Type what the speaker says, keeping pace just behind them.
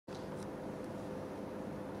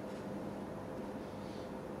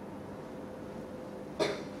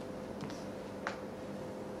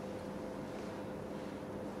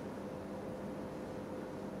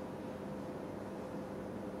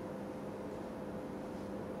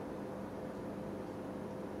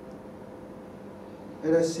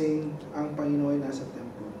Let us sing Ang Panginoon Nasa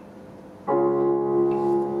Templo.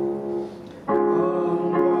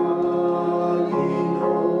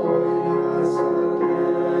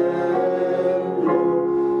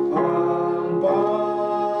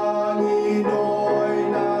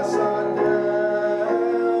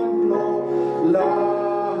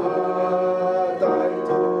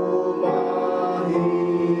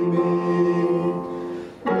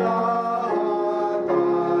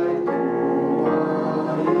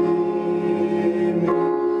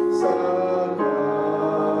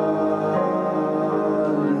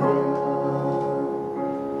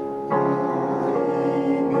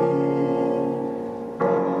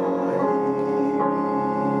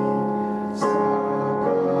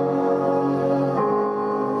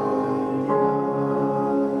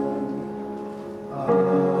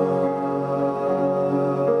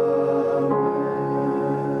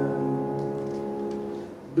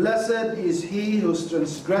 Blessed is he whose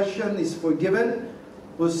transgression is forgiven,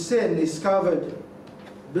 whose sin is covered.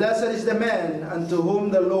 Blessed is the man unto whom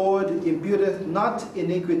the Lord imputeth not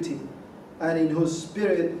iniquity, and in whose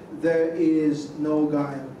spirit there is no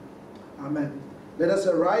guile. Amen. Let us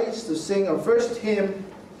arise to sing our first hymn,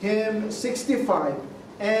 hymn 65,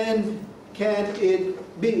 And Can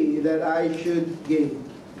It Be That I Should Gain?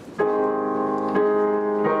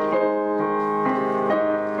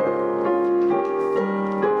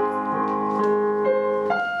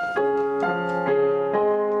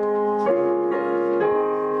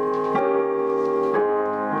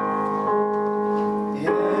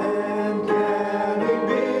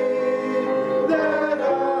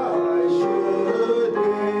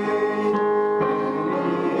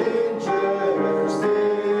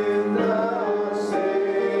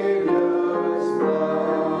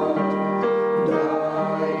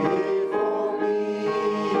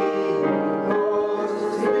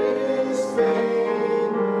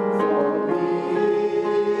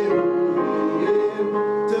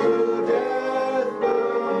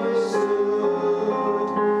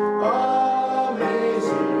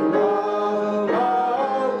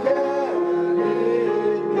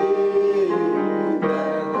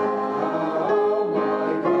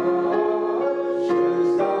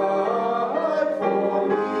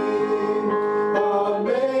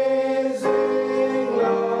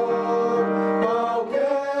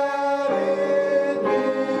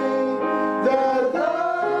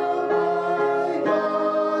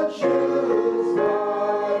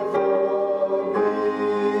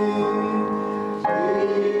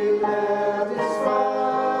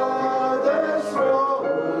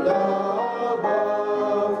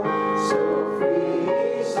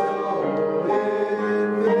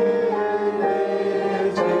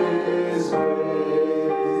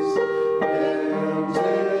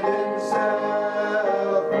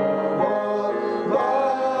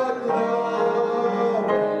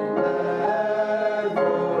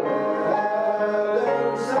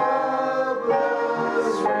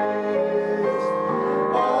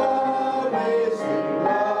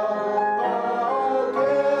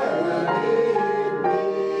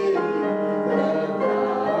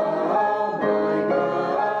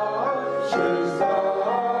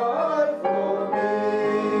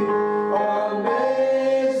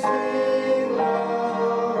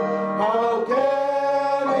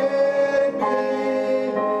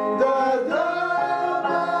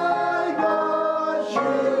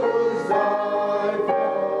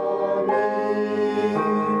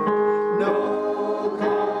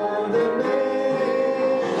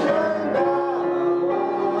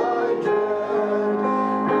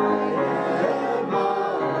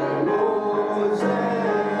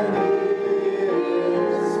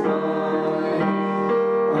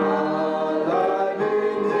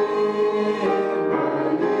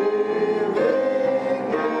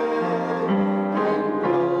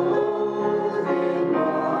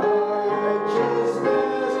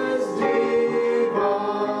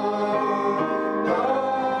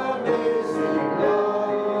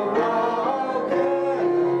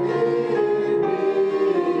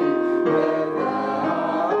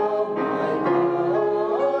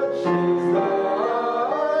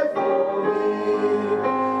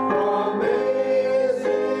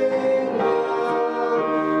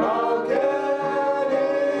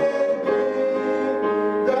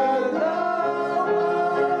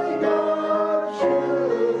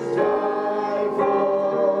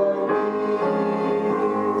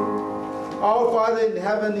 Father in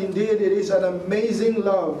heaven, indeed it is an amazing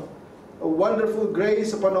love, a wonderful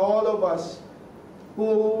grace upon all of us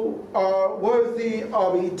who are worthy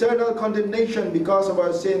of eternal condemnation because of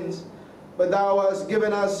our sins. But thou hast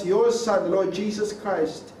given us your Son, Lord Jesus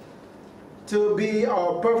Christ, to be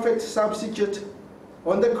our perfect substitute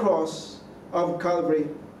on the cross of Calvary.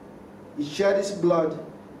 He shed his blood.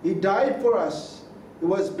 He died for us. He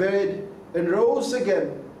was buried and rose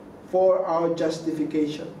again for our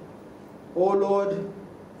justification. O Lord,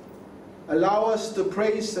 allow us to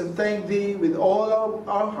praise and thank Thee with all of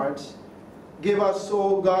our hearts. Give us,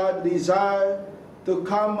 O God, desire to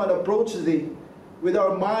come and approach Thee with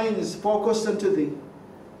our minds focused unto Thee.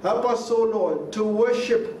 Help us, O Lord, to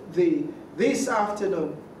worship Thee this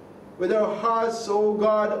afternoon with our hearts, O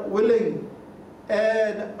God, willing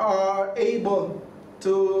and are able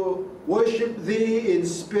to worship Thee in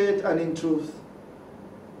spirit and in truth.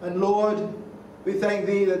 And Lord, we thank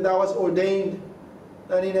Thee that Thou hast ordained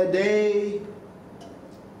that in a day,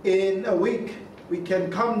 in a week, we can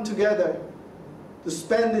come together to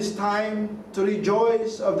spend this time to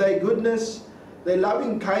rejoice of Thy goodness, Thy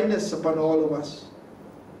loving kindness upon all of us.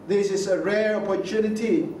 This is a rare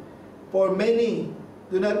opportunity, for many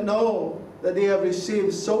do not know that they have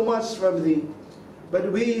received so much from Thee.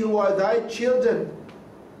 But we who are Thy children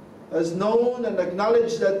has known and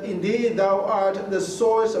acknowledged that indeed Thou art the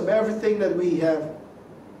source of everything that we have.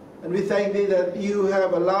 And we thank Thee that You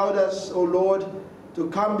have allowed us, O Lord, to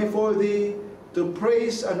come before Thee, to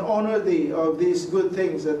praise and honor Thee of these good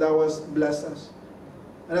things that Thou hast blessed us.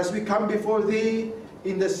 And as we come before Thee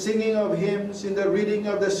in the singing of hymns, in the reading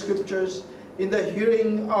of the Scriptures, in the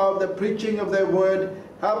hearing of the preaching of Thy Word,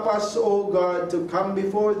 help us, O God, to come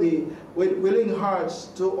before Thee with willing hearts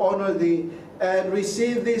to honor Thee and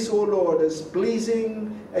receive this, O Lord, as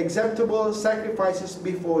pleasing, acceptable sacrifices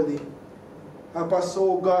before Thee. Help us,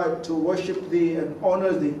 O God, to worship Thee and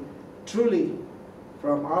honor Thee truly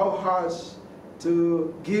from our hearts,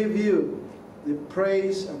 to give You the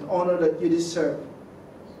praise and honor that You deserve.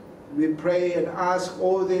 We pray and ask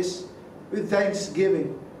all this with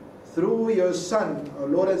thanksgiving through Your Son, our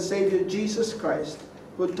Lord and Savior Jesus Christ,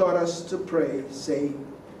 who taught us to pray, saying,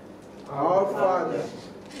 Our Father,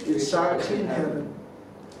 which art in heaven,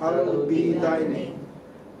 hallowed be Thy name.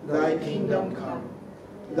 Thy kingdom come,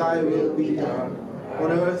 Thy will be done,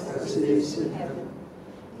 on earth as it is in heaven.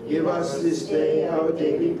 Give us this day our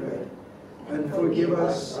daily bread, and forgive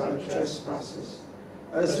us our trespasses,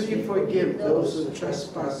 as we forgive those who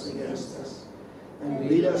trespass against us. And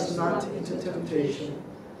lead us not into temptation,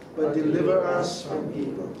 but deliver us from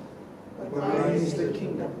evil. For Thine is the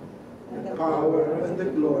kingdom, and the power, and the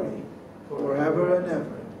glory, forever and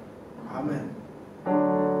ever. Amen.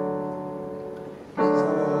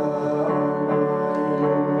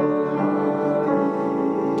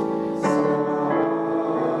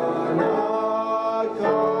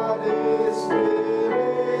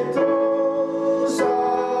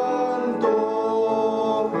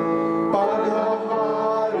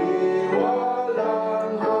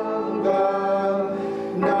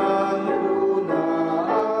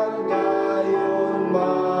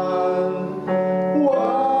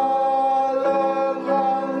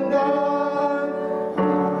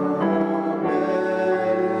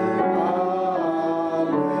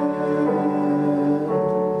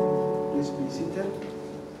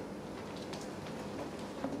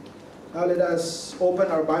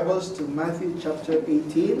 Open our Bibles to Matthew chapter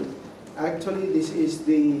 18. Actually, this is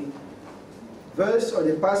the verse or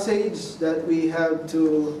the passage that we have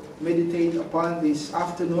to meditate upon this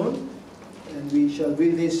afternoon. And we shall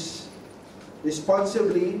read this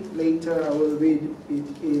responsibly. Later I will read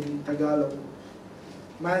it in Tagalog.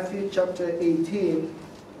 Matthew chapter 18,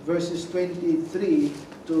 verses 23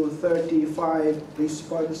 to 35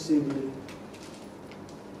 responsibly.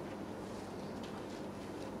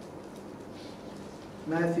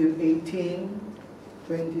 Matthew 18,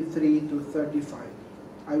 23 to 35.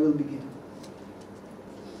 I will begin.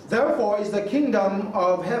 Therefore is the kingdom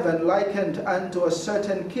of heaven likened unto a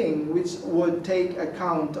certain king, which would take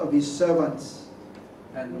account of his servants.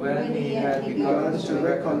 And when he had begun to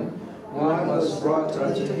reckon, one was brought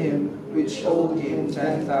unto him, which owed him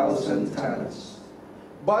 10,000 talents.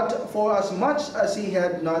 But for as much as he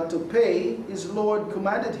had not to pay, his Lord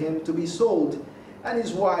commanded him to be sold, and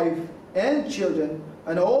his wife and children,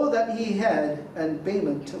 and all that he had, and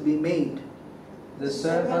payment to be made. The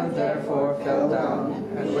servant therefore fell down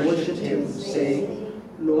and worshipped him, saying,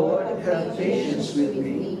 Lord, have patience with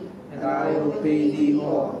me, and I will pay thee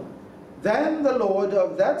all. Then the Lord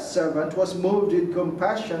of that servant was moved with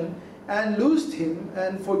compassion, and loosed him,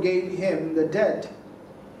 and forgave him the debt.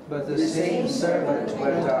 But the same servant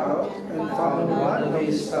went out, and found one of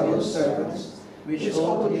his fellow servants, which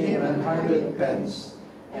owed him 100 pence,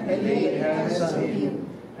 and laid hands on him,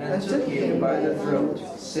 and took him by the throat,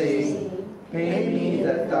 saying, Pay me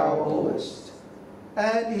that thou owest.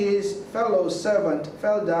 And his fellow servant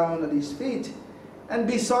fell down at his feet, and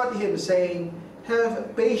besought him, saying,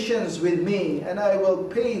 Have patience with me, and I will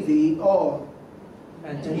pay thee all.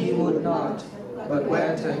 And he would not, but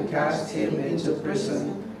went and cast him into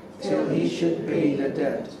prison, till he should pay the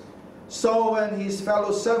debt. So when his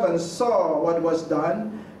fellow servants saw what was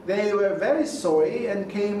done, they were very sorry, and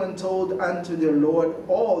came and told unto their Lord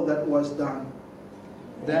all that was done.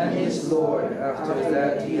 Then his Lord, after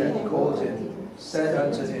that he had called him, said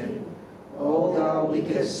unto him, O thou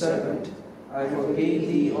wicked servant, I forgave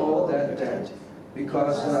thee all that debt,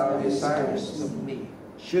 because thou desirest of me.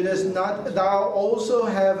 Shouldest not thou also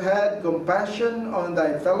have had compassion on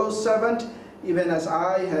thy fellow servant, even as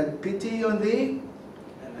I had pity on thee?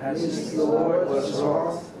 And his Lord was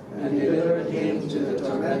wroth, and delivered him to the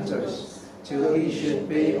tormentors, till he should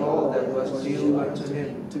pay all that was due unto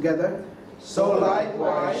him. Together. So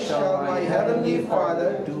likewise shall my heavenly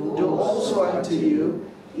Father do also unto you,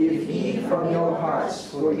 if ye from your hearts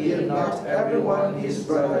forgive not everyone his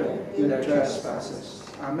brother their trespasses.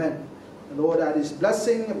 Amen. The Lord add his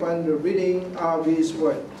blessing upon the reading of his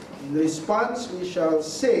word. In response, we shall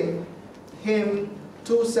sing hymn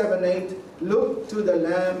 278, Look to the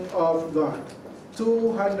Lamb of God.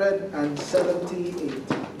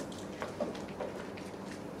 278.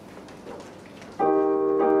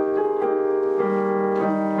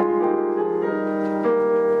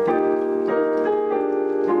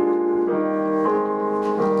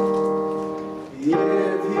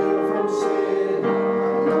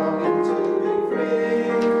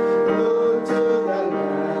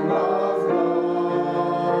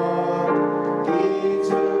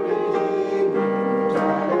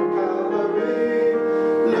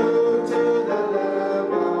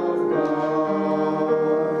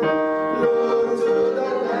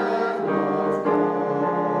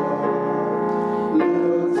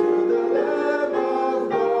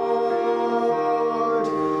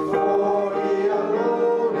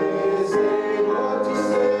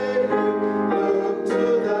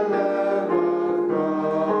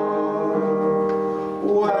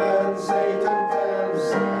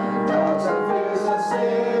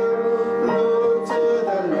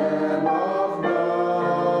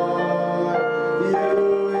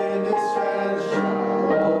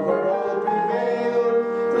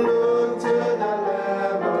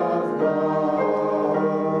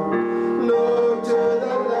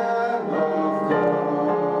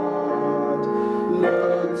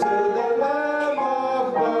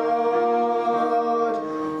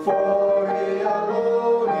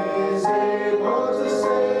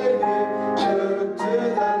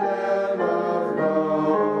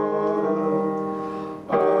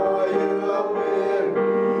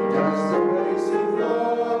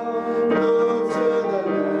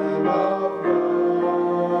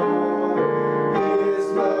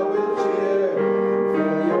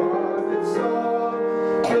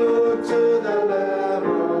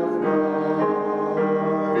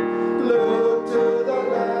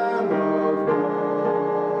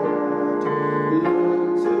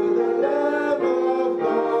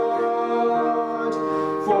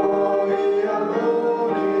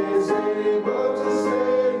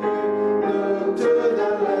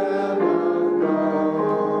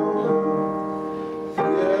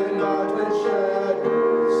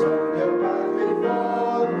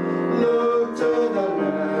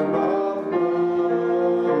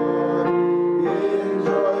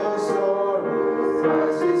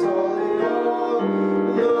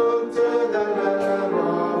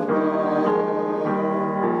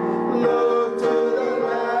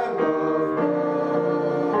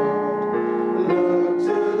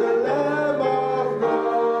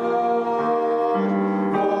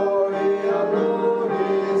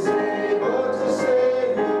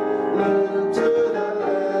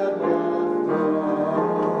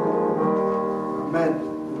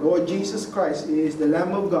 Christ is the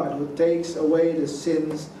Lamb of God who takes away the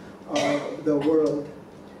sins of the world.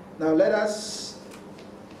 Now let us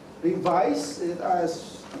revise, let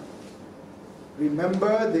us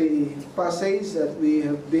remember the passage that we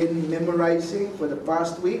have been memorizing for the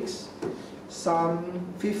past weeks. Psalm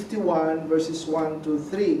 51 verses 1 to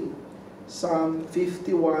 3. Psalm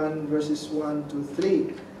 51 verses 1 to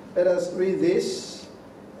 3. Let us read this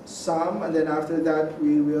Psalm, and then after that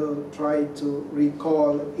we will try to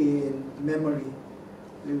recall in memory.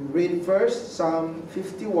 We read first Psalm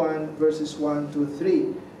 51 verses 1 to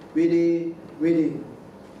 3. Reading.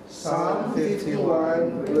 Psalm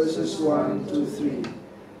 51 verses 1 to 3.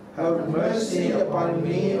 Have mercy upon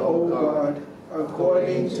me, O God,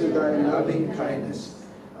 according to thy loving kindness,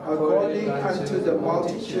 according unto the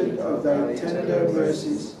multitude of thy tender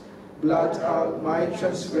mercies. blot out my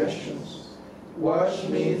transgressions. Wash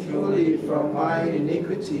me thoroughly from my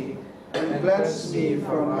iniquity, and cleanse me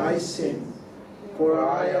from my sin. For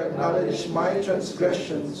I acknowledge my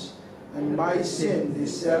transgressions, and my sin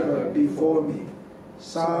is ever before me.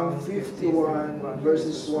 Psalm 51,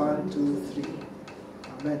 verses 1 to 3.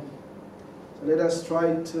 Amen. So let us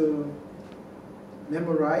try to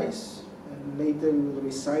memorize, and later we will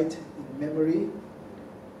recite in memory.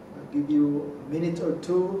 I'll give you a minute or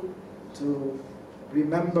two to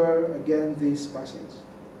remember again this passage.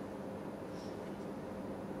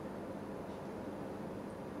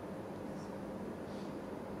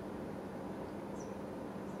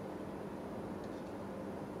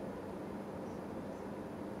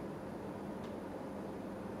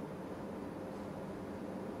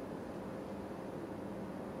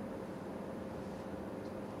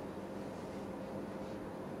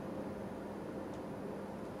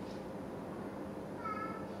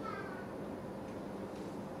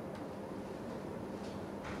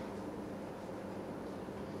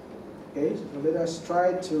 Okay, so let us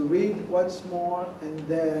try to read once more, and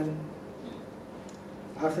then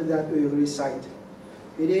after that we will recite.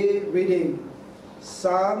 Reading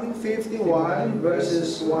Psalm 51,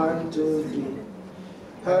 verses 1 to 3.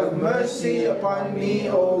 Have mercy upon me,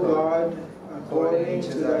 O God, according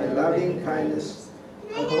to thy loving kindness,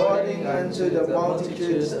 according unto the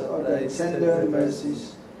multitude of thy tender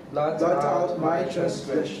mercies. Blot out my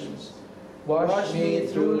transgressions. Wash me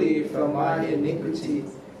thoroughly from my iniquity,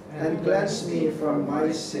 and cleanse me from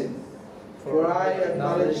my sin. For I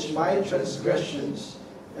acknowledge my transgressions,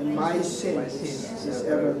 and my sin is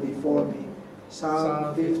ever before me.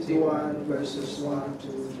 Psalm 51, verses 1 to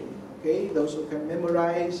 3. Okay, those who can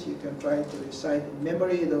memorize, you can try to recite in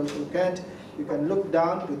memory. Those who can't, you can look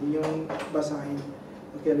down, pwede niyong basahin.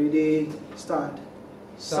 Okay, ready, start.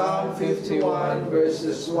 Psalm 51,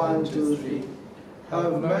 verses 1 to 3.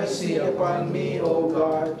 Have mercy upon me, O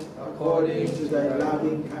God, according to thy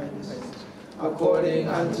loving kindness, according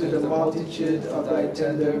unto the multitude of thy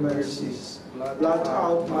tender mercies. Blot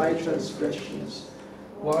out my transgressions.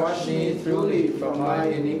 Wash me thoroughly from my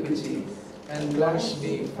iniquity, and cleanse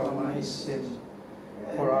me from my sin.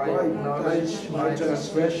 For I acknowledge my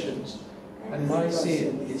transgressions, and my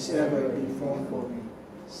sin is ever before me.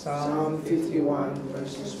 Psalm 51,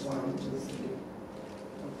 verses 1 to 3.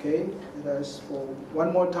 Okay, let us for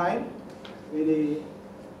one more time really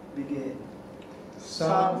begin.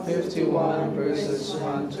 Psalm 51, verses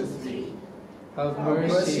 1 to 3. Have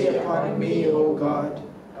Mercy upon me, O God,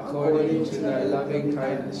 according to thy loving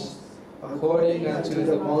kindness, according unto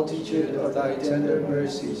the multitude of thy tender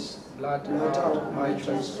mercies. Blot out my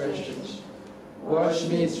transgressions. Wash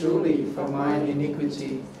me thoroughly from my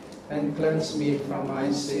iniquity, and cleanse me from my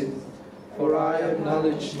sin. For I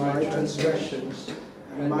acknowledge my transgressions,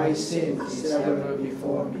 and my sin is ever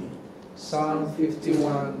before me. Psalm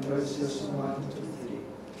 51, verses 1 to 3.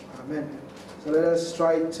 Amen. So let us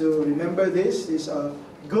try to remember this. This is a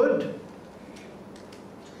good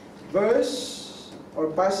verse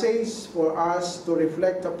or passage for us to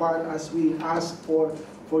reflect upon as we ask for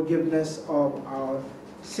forgiveness of our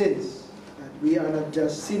sins. That we are not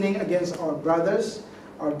just sinning against our brothers,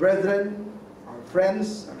 our brethren, our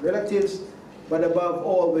friends, our relatives, but above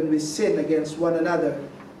all, when we sin against one another,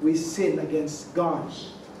 we sin against God.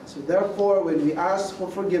 So therefore, when we ask for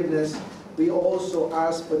forgiveness, we also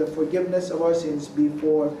ask for the forgiveness of our sins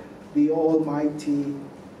before the Almighty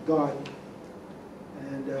God.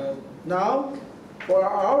 And now, for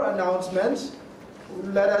our announcements,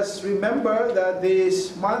 let us remember that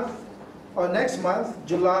this month, or next month,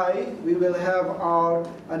 July, we will have our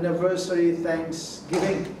anniversary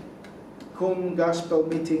Thanksgiving Cum Gospel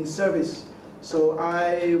Meeting Service. So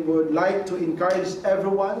I would like to encourage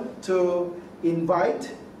everyone to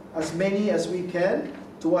invite as many as we can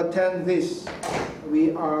to attend this.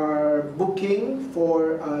 We are booking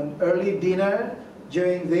for an early dinner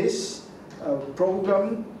during this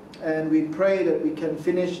program, and we pray that we can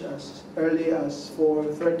finish as early as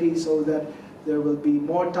 4:30 so that there will be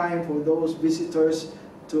more time for those visitors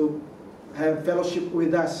to have fellowship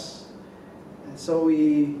with us. And so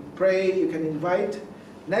we pray you can invite.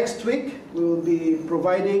 Next week, we will be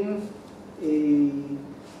providing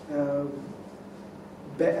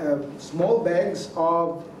small bags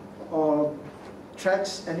of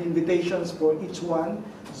tracts and invitations for each one,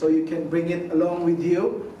 so you can bring it along with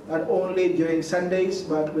you, not only during Sundays,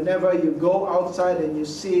 but whenever you go outside and you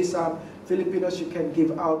see some Filipinos, you can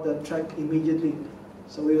give out the tract immediately.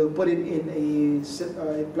 So we will put it in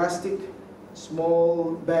a plastic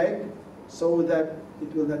small bag so that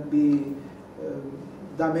it will not be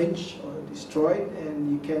damaged or destroyed,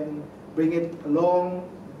 and you can bring it along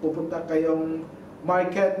pupunta kayong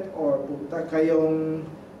market or pupunta kayong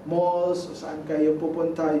malls o saan kayo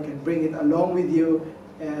pupunta, you can bring it along with you.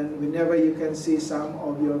 And whenever you can see some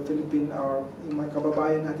of your Philippine or mga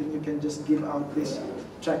kababayan natin, you can just give out this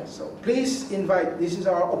tract. So please invite. This is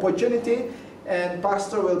our opportunity, and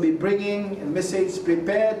Pastor will be bringing a message,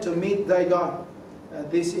 "Prepare to meet thy God."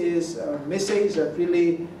 This is a message that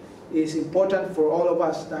really is important for all of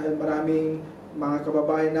us dahil maraming mga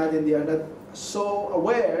kababayan natin, they are not so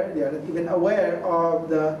aware, they are not even aware of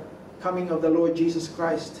the coming of the Lord Jesus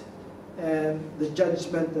Christ and the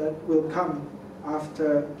judgment that will come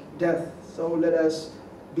after death. So let us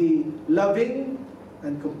be loving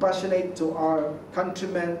and compassionate to our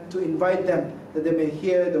countrymen, to invite them that they may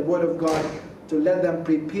hear the word of God, to let them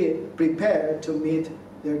prepare to meet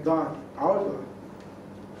their God, our God.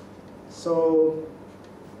 So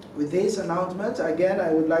with these announcements, again, I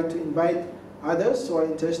would like to invite others who are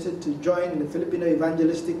interested to join the Filipino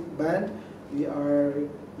Evangelistic Band. We are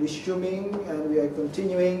resuming and we are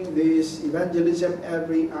continuing this evangelism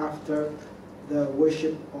every after the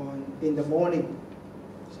worship in the morning.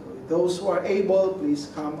 So those who are able, please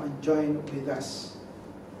come and join with us.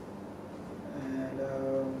 And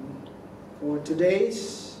for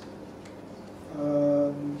today's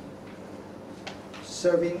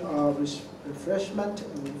serving of refreshment,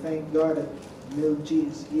 we thank God that Milji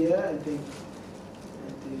is here. I think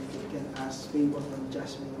we can ask favor from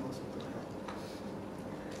Jasmine also to help.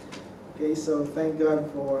 Okay, so thank God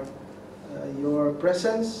for your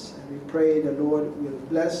presence, and we pray the Lord will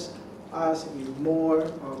bless us with more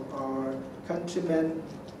of our countrymen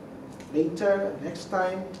later, next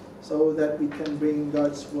time, so that we can bring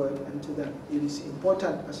God's word unto them. It is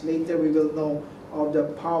important, as later we will know of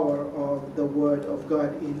the power of the word of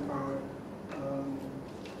God in our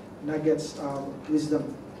nuggets of wisdom.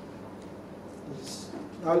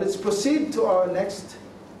 Now let's proceed to our next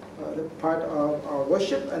part of our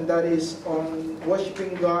worship, and that is on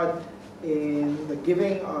worshiping God in the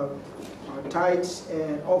giving of our tithes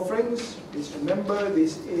and offerings. Please remember,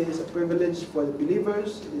 this is a privilege for the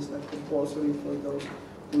believers. It is not compulsory for those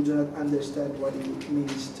who do not understand what it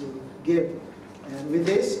means to give. And with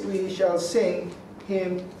this, we shall sing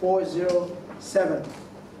hymn 407,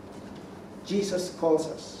 Jesus Calls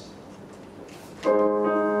Us.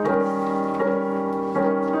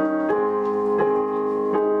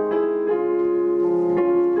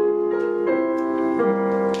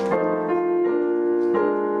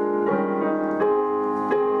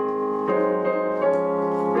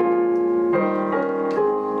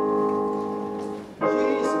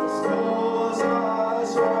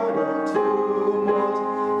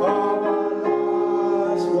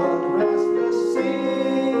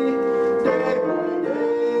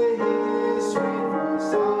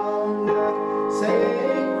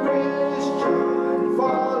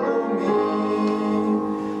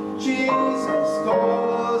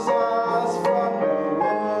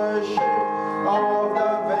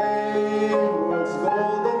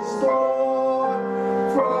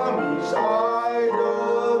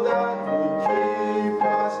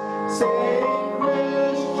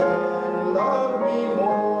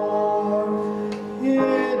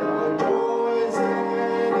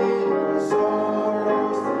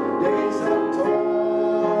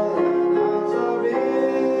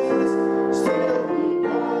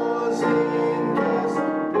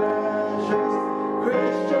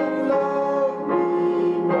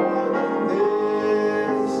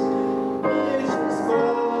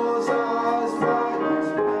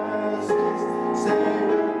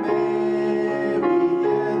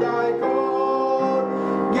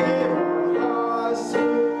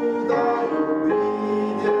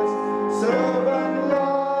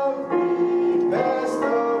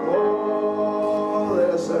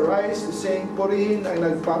 Purihin ang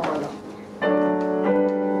nagpapala.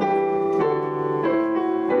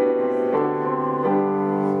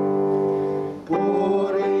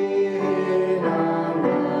 Purihin ang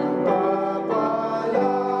nagpapala,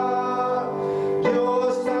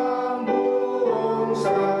 Diyos ng buong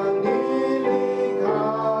sanglilikha.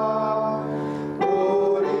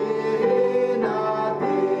 Purihin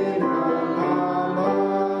natin ang Ama,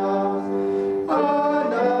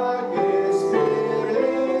 Anak,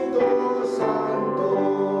 Espiritu Santo.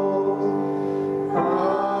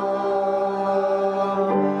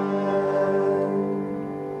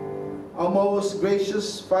 Most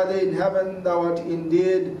gracious Father in heaven, thou art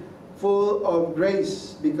indeed full of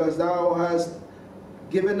grace, because thou hast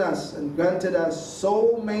given us and granted us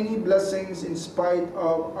so many blessings in spite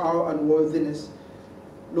of our unworthiness.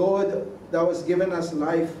 Lord, thou hast given us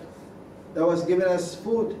life, thou hast given us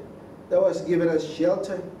food, thou hast given us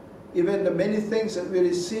shelter, even the many things that we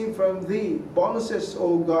receive from Thee, bonuses,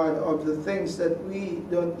 O God, of the things that we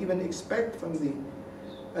don't even expect from Thee.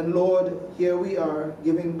 And Lord, here we are,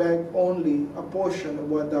 giving back only a portion of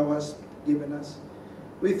what Thou hast given us.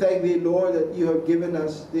 We thank Thee, Lord, that You have given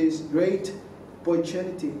us this great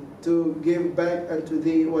opportunity to give back unto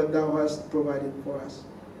Thee what Thou hast provided for us.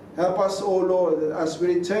 Help us, O Lord, that as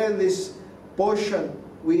we return this portion,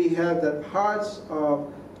 we have that hearts of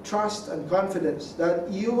trust and confidence that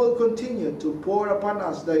You will continue to pour upon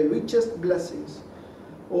us Thy richest blessings.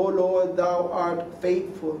 O Lord, Thou art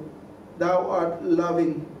faithful, Thou art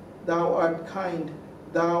loving, Thou art kind,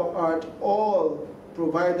 Thou art all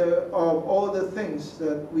provider of all the things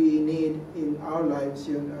that we need in our lives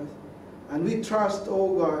here on earth. And we trust,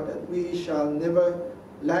 O God, that we shall never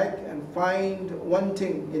lack and find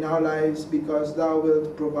wanting in our lives, because Thou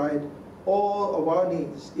wilt provide all of our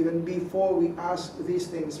needs, even before we ask these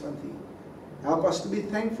things from Thee. Help us to be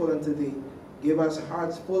thankful unto Thee. Give us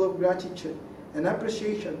hearts full of gratitude and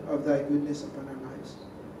appreciation of Thy goodness upon our lives.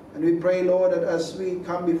 And we pray, Lord, that as we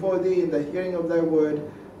come before Thee in the hearing of Thy word,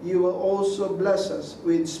 You will also bless us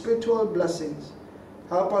with spiritual blessings.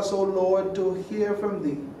 Help us, O Lord, to hear from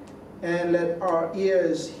Thee, and let our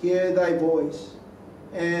ears hear Thy voice,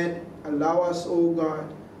 and allow us, O God,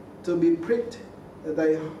 to be pricked, that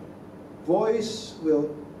Thy voice will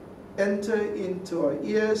enter into our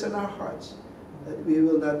ears and our hearts, that we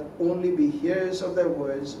will not only be hearers of Thy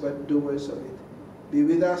words, but doers of it. Be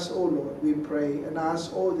with us, O Lord, we pray and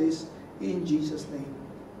ask all this in Jesus' name.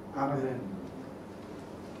 Amen.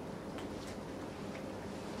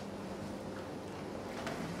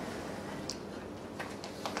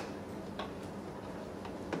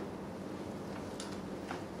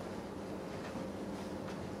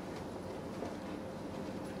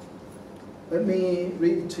 Let me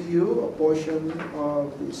read to you a portion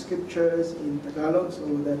of the scriptures in Tagalog so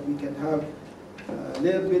that we can have a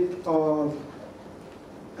little bit of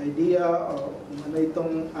idea of ano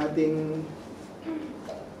itong ating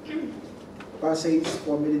passage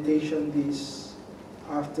for meditation this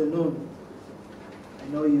afternoon. I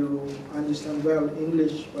know you understand well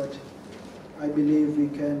English, but I believe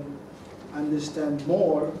we can understand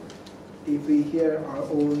more if we hear our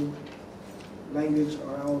own language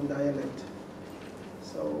or our own dialect.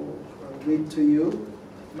 So I'll read to you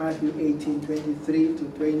Matthew 18:23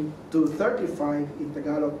 to 35 in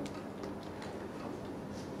Tagalog.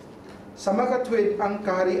 Sa makatwid, ang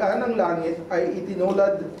kaharian ng langit ay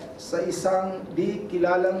itinulad sa isang di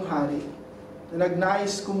kilalang hari na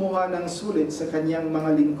nagnais kumuha ng sulit sa kanyang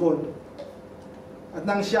mga lingkod. At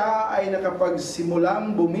nang siya ay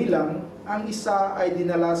nakapagsimulang bumilang, ang isa ay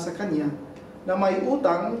dinala sa kanya na may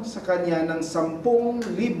utang sa kanya ng 10,000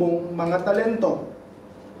 mga talento.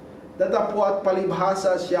 Datapwat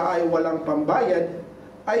palibhasa siya ay walang pambayad,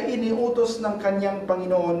 ay iniutos ng kanyang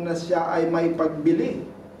Panginoon na siya ay may pagbili,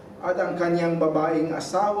 at ang kanyang babaeng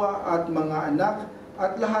asawa at mga anak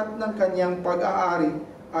at lahat ng kanyang pag-aari,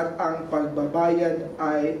 at ang pagbabayad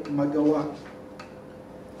ay magawa.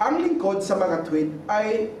 Ang lingkod sa makatwid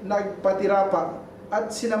ay nagpatira pa at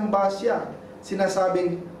sinamba siya,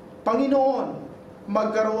 sinasabing, Panginoon,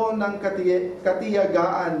 magkaroon ng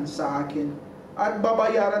katiyagaan sa akin, at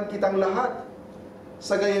babayaran kitang lahat.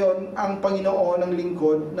 Sa gayon, ang Panginoon ng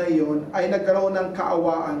lingkod na iyon ay nagkaroon ng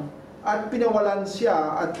kaawaan, at pinawalan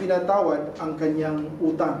siya at pinatawad ang kanyang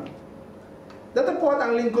utang. Datapwat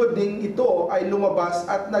ang lingkod ding ito ay lumabas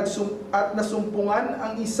at nasumpungan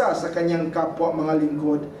ang isa sa kanyang kapwa mga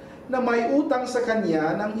lingkod na may utang sa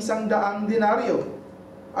kanya ng 100 denaryo.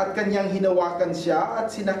 At kanyang hinawakan siya at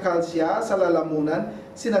sinakal siya sa lalamunan,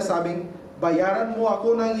 sinasabing, bayaran mo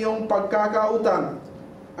ako ng iyong pagkakautang.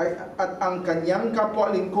 At ang kanyang kapwa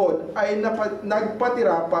lingkod ay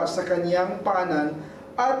nagpatira pa sa kanyang paanan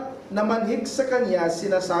at namanhik sa kanya,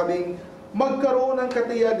 sinasabing, magkaroon ng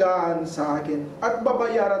katiyagaan sa akin at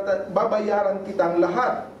babayaran kitang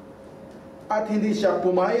lahat. At hindi siya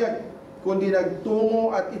pumayag, kundi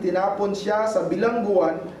nagtungo at itinapon siya sa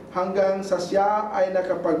bilangguan hanggang sa siya ay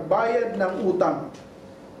nakapagbayad ng utang.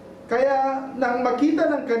 Kaya nang makita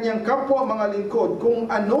ng kanyang kapwa mga lingkod kung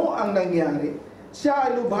ano ang nangyari, siya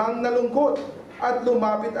ay lubhang nalungkot at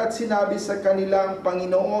lumapit at sinabi sa kanilang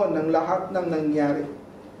Panginoon ng lahat ng nangyari.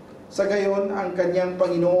 Sa gayon, ang kanyang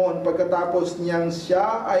Panginoon, pagkatapos niyang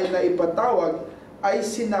siya ay naipatawag, ay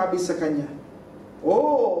sinabi sa kanya,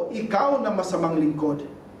 O, ikaw na masamang lingkod,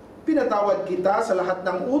 pinatawad kita sa lahat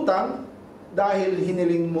ng utang dahil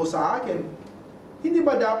hiniling mo sa akin. Hindi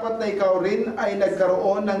ba dapat na ikaw rin ay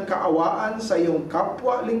nagkaroon ng kaawaan sa iyong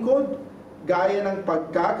kapwa lingkod, gaya ng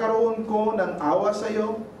pagkakaroon ko ng awa sa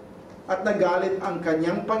iyo? at nagalit ang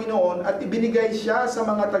kanyang Panginoon at ibinigay siya sa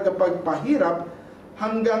mga tagapagpahirap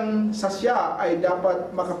hanggang sa siya ay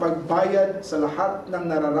dapat makapagbayad sa lahat ng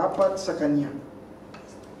nararapat sa kanya.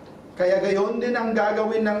 Kaya gayon din ang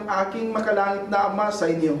gagawin ng aking makalangit na Ama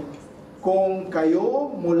sa inyo, kung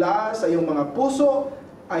kayo mula sa iyong mga puso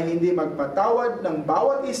ay hindi magpatawad ng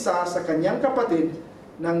bawat isa sa kanyang kapatid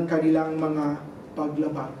ng kanilang mga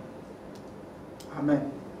paglabag. Amen.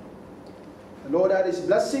 The Lord add His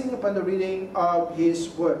blessing upon the reading of His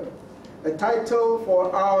Word. The title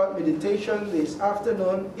for our meditation this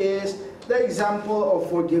afternoon is The Example of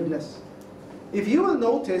Forgiveness. If you will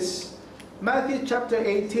notice, Matthew chapter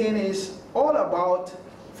 18 is all about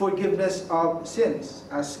forgiveness of sins,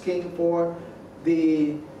 asking for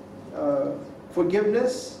the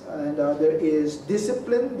forgiveness, and there is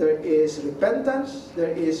discipline, there is repentance,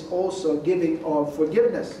 there is also giving of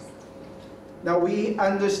forgiveness. Now we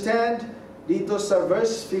understand dito sa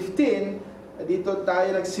verse 15, dito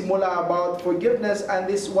tayo nagsimula about forgiveness, and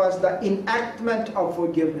this was the enactment of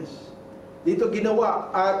forgiveness. Dito ginawa,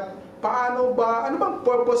 at paano ba, ano bang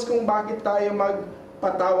purpose kung bakit tayo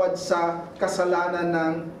magpatawad sa kasalanan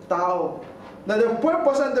ng tao? Now the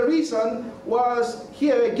purpose and the reason was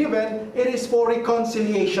here given, it is for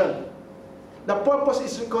reconciliation. The purpose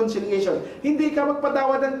is reconciliation. Hindi ka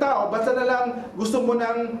magpatawad ng tao, basta na lang gusto mo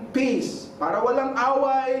ng peace. Para walang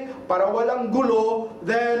away, para walang gulo,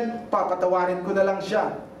 then papatawarin ko na lang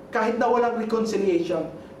siya. Kahit na walang reconciliation.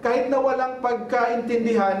 Kahit na walang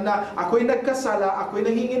pagkaintindihan na ako'y nagkasala, ako'y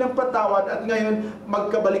nanghingi ng patawad, at ngayon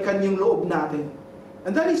magkabalikan yung loob natin.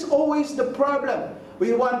 And that is always the problem.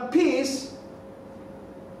 We want peace,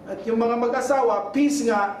 at yung mga mag-asawa, peace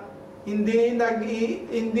nga, they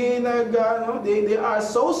are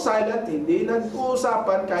so silent, hindi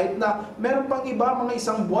nag-uusapan kahit na meron pang iba, mga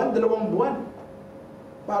 1 buwan, 2 buwan.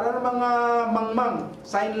 Para na mga mangmang,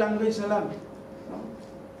 sign language na lang.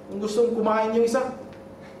 Kung gustong kumain yung isa,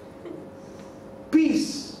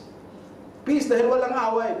 peace. Peace dahil walang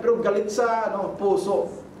away, pero galit sa puso.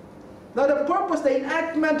 Now the purpose, the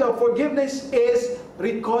enactment of forgiveness is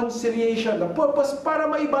reconciliation. The purpose para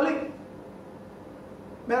maibalik.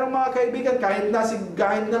 Merong mga kaibigan, kahit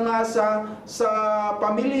na nga sa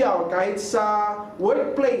pamilya o kahit sa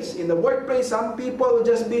workplace, in the workplace, some people will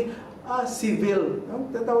just be civil.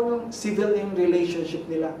 Tatawag ng civil yung relationship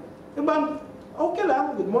nila. Diba? Okay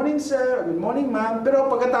lang, good morning sir, good morning ma'am, pero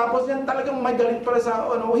pagkatapos yan talagang may galit para sa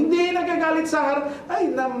hindi nagagalit sa harap,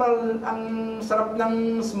 ang sarap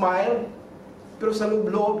ng smile, pero sa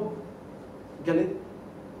loob-loob, galit.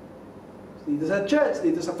 Dito sa church,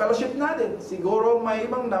 dito sa fellowship natin, siguro may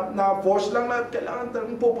ibang na-force lang na kailangan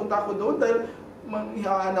talagang pupunta ako doon dahil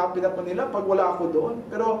hahanapin ako nila pag wala ako doon.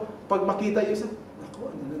 Pero pag makita yung isa, ako,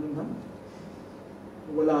 ano na naman?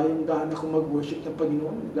 Wala yung gana kong mag-worship ng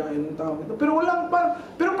Panginoon, gaya ng tao nito. Pero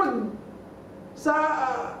pag sa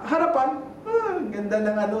harapan, ganda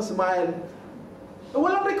ng smile.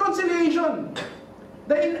 Walang reconciliation.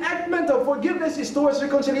 The enactment of forgiveness is towards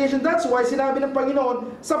reconciliation. That's why sinabi ng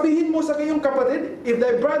Panginoon, sabihin mo sa iyong kapatid, if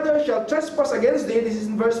thy brother shall trespass against thee, this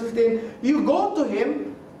is in verse 15, you go to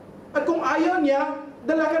him, at kung ayaw niya,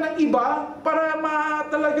 dala ka ng iba para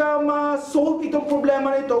talaga ma-solve itong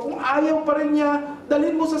problema na ito. Kung ayaw pa rin niya,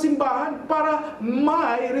 dalhin mo sa simbahan para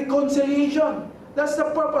may reconciliation. That's the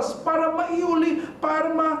purpose. Para maiuli,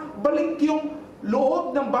 para mabalik yung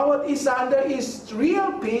loob ng bawat isa, and there is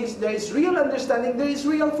real peace, there is real understanding, there is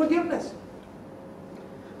real forgiveness.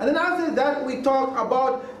 And then after that, we talk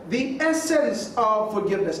about the essence of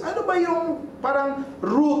forgiveness. Ano ba yung parang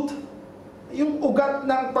root, yung ugat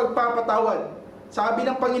ng pagpapatawad? Sabi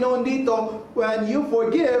ng Panginoon dito, when you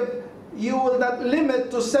forgive, you will not limit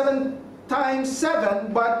to 7 times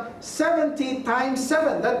 7, but 70 times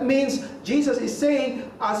 7. That means Jesus is saying,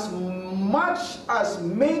 as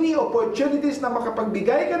many opportunities na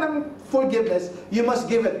makapagbigay ka ng forgiveness, you must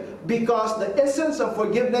give it. Because the essence of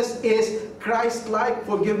forgiveness is Christ-like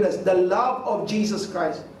forgiveness, the love of Jesus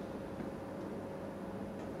Christ.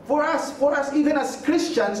 For us, even as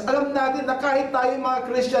Christians, alam natin na kahit tayo mga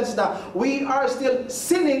Christians na, we are still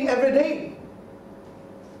sinning every day.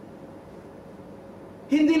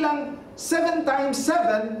 Hindi lang 7 times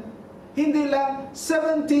 7, hindi lang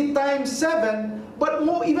 70 times 7, but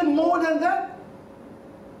even more than that.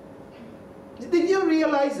 Did you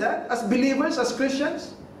realize that as believers, as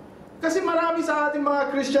Christians? Kasi marami sa ating mga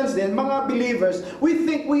Christians din, mga believers, we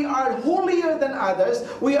think we are holier than others,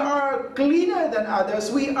 we are cleaner than others,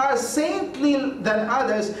 we are saintly than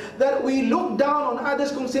others, that we look down on others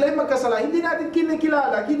kung sila'y magkasala. Hindi natin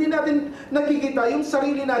kinikilala, hindi natin nakikita yung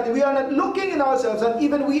sarili natin. We are not looking in ourselves, and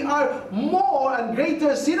even we are more and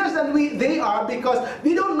greater sinners than they are, because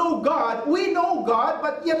we don't know God. We know God,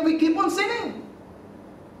 but yet we keep on sinning.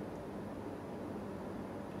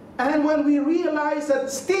 And when we realize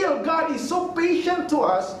that still God is so patient to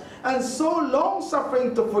us and so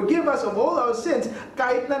long-suffering to forgive us of all our sins,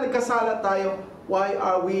 kahit na nagkasala tayo, why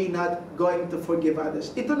are we not going to forgive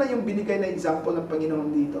others? Ito na yung binigay na example ng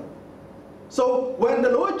Panginoon dito. So, when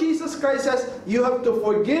the Lord Jesus Christ says, you have to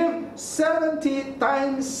forgive 70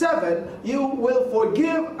 times 7, you will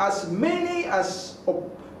forgive as many as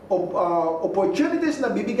opportunities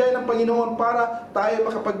na bibigay ng Panginoon para tayo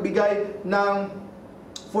makapagbigay ng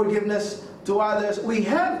forgiveness to others. We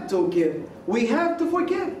have to give. We have to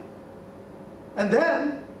forgive. And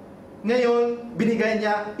then, ngayon, binigay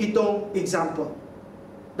niya itong example.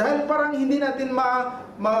 Dahil parang hindi natin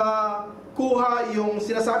makuha yung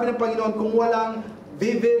sinasabi ng Panginoon kung walang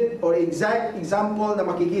vivid or exact example na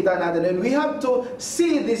makikita natin. And we have to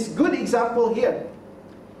see this good example here.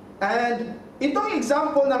 And itong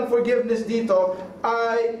example ng forgiveness dito,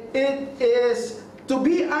 it is to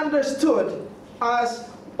be understood as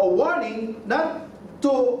a warning not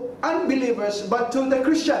to unbelievers but to the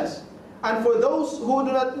Christians. And for those who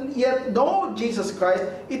do not yet know Jesus Christ,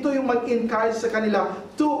 ito yung mag-encourage sa kanila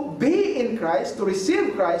to be in Christ, to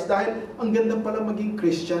receive Christ, dahil ang ganda pala maging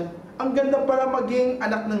Christian, ang ganda pala maging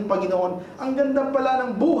anak ng Panginoon, ang ganda pala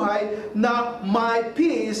ng buhay na may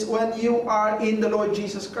peace when you are in the Lord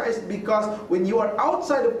Jesus Christ. Because when you are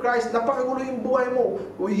outside of Christ, napakagulo yung buhay mo.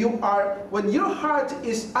 When your heart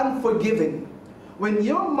is unforgiving, when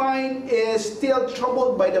your mind is still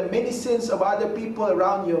troubled by the many sins of other people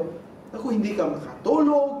around you, naku, hindi ka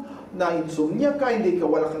makatulog, na-insomnia ka,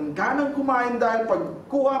 wala kang ganang kumain dahil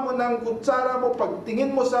pagkuha mo ng kutsara mo,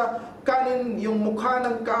 pagtingin mo sa kanin, yung mukha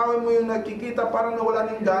ng kahoy mo yung nakikita, parang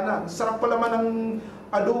nawala ng gana. Sarap pala man ng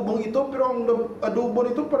adubong ito, pero ang adobo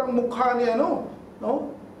nito parang mukha niya, no?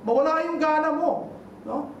 Mawala yung gana mo.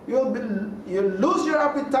 No? You'll lose your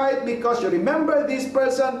appetite because you remember this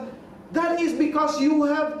person. That is because you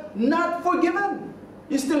have not forgiven.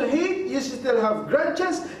 You still hate, you still have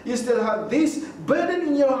grudges, you still have this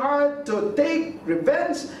burden in your heart to take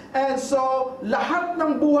revenge. And so, lahat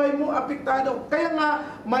ng buhay mo apektado. Kaya nga,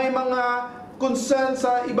 may mga concern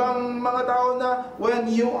sa ibang mga tao na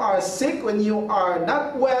when you are sick, when you are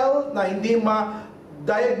not well, na hindi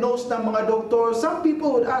ma-diagnose ng mga doktor, some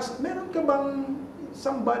people would ask, meron ka bang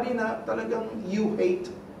somebody na talagang you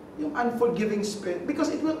hate? Yung unforgiving spirit,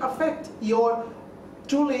 because it will affect your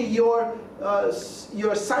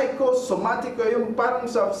psychosomatic, yung parang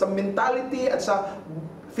sa mentality at sa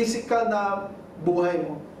physical na buhay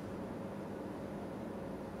mo.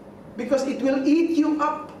 Because it will eat you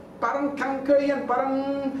up. Parang cancer yan,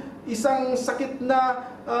 parang isang sakit na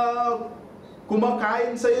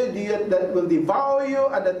kumakain sa iyo, that will devour you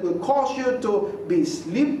and that will cause you to be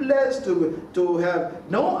sleepless, to have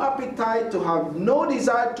no appetite, to have no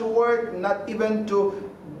desire to work, not even to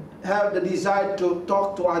have the desire to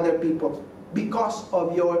talk to other people because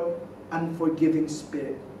of your unforgiving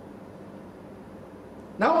spirit.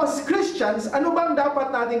 Now, as Christians, ano bang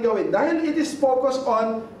dapat natin gawin? Dahil it is focused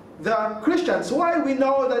on the Christians. Why we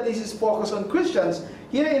know that this is focused on Christians?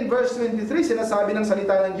 Here in verse 23, sinasabi ng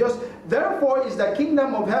salita ng Diyos, therefore is the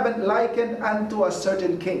kingdom of heaven likened unto a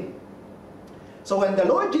certain king. So when the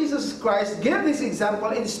Lord Jesus Christ gave this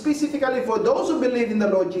example, it's specifically for those who believe in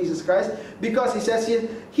the Lord Jesus Christ, because He says here,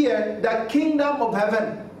 the kingdom of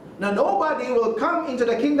heaven. Now nobody will come into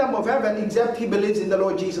the kingdom of heaven except he believes in the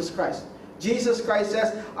Lord Jesus Christ. Jesus Christ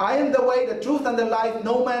says, I am the way, the truth, and the life.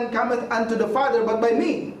 No man cometh unto the Father but by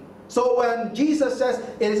me. So when Jesus says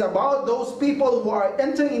it is about those people who are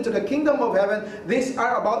entering into the kingdom of heaven, these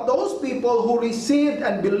are about those people who received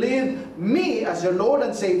and believed me as your Lord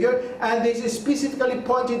and Savior, and this is specifically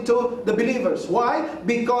pointed to the believers. Why?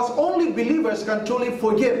 Because only believers can truly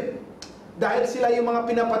forgive. Dahil sila yung mga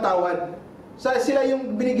pinapatawad. Sila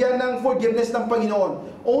yung binigyan ng forgiveness ng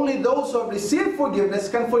Panginoon. Only those who have received forgiveness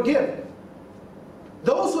can forgive.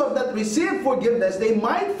 Those who have not received forgiveness, they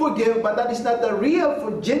might forgive, but that is not the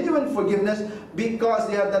real, genuine forgiveness, because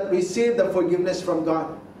they have not received the forgiveness from God.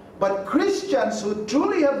 But Christians who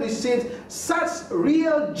truly have received such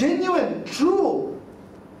real, genuine, true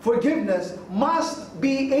forgiveness must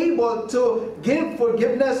be able to give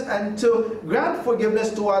forgiveness and to grant forgiveness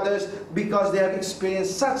to others, because they have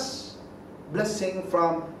experienced such blessing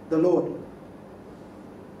from the Lord.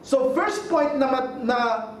 So first point na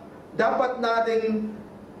dapat nating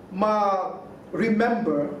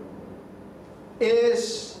ma-remember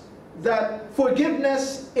is that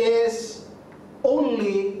forgiveness is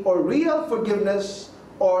only, or real forgiveness,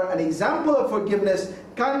 or an example of forgiveness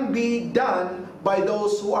can be done by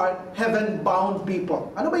those who are heaven-bound people.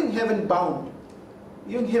 Ano ba yung heaven-bound?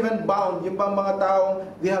 Yung heaven-bound, yung bang mga taong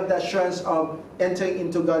they have the assurance of entering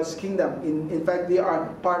into God's kingdom. In fact, they are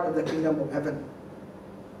part of the kingdom of heaven.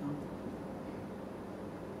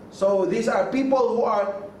 So these are people who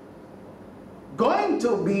are going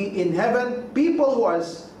to be in heaven, people who are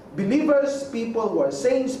believers, people who are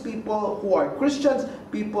saints, people who are Christians,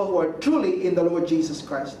 people who are truly in the Lord Jesus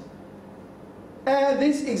Christ. And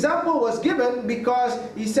this example was given because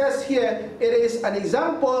he says here, it is an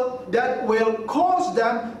example that will cause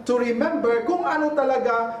them to remember kung ano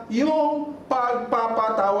talaga yung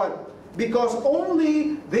pagpapatawad. Because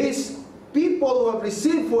only these people who have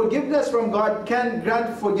received forgiveness from God can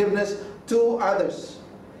grant forgiveness to others.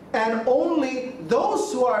 And only those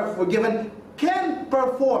who are forgiven can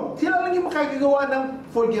perform. Sila lang yung makagagawa ng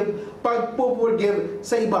pagpo-forgive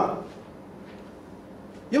sa iba.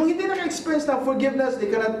 Yung hindi naka-experience ng forgiveness, they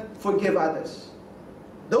cannot forgive others.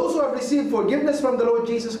 Those who have received forgiveness from the Lord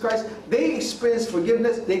Jesus Christ, they experience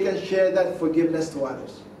forgiveness, they can share that forgiveness to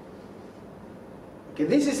others. Okay,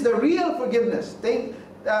 this is the real forgiveness. Think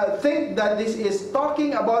that this is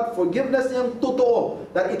talking about forgiveness yung totoo,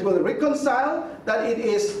 that it will reconcile, that it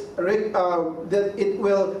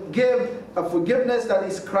will give a forgiveness that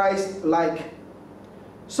is Christ-like.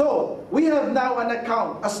 So, we have now an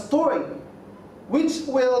account, a story, which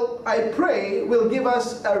will, I pray, will give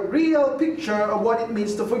us a real picture of what it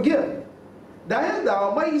means to forgive. Dahil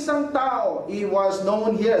daw, may isang tao, he was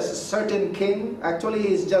known here as a certain king. Actually,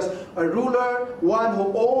 he's just a ruler, one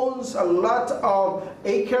who owns a lot of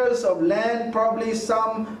acres of land, probably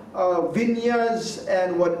some vineyards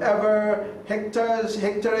and whatever, hectares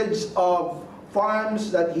of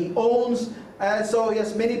farms that he owns. And so he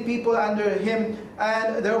has many people under him.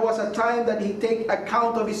 And there was a time that he take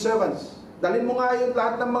account of his servants. Dalhin mo nga yung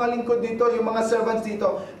lahat ng mga lingkod dito, yung mga servants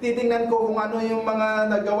dito. Titingnan ko kung ano yung mga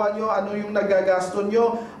nagawa nyo, ano yung nagagasto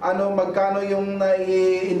nyo, magkano yung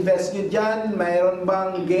na-invest nyo dyan, mayroon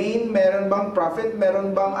bang gain, mayroon bang profit,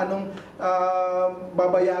 mayroon bang anong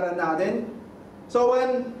babayaran natin. So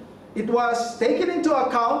when it was taken into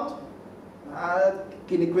account,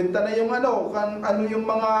 kinikwenta na yung ano yung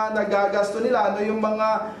mga nagagasto nila, ano yung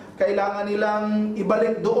mga kailangan nilang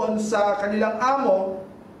ibalik doon sa kanilang amo.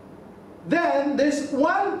 Then, there's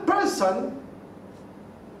one person,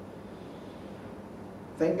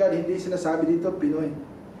 thank God, hindi sinasabi dito, Pinoy.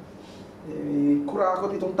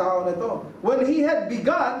 Kurakot itong tao na ito. When he had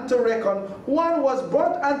begun to reckon, one was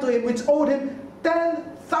brought unto him which owed him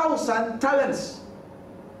 10,000 talents.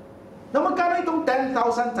 Na magkano itong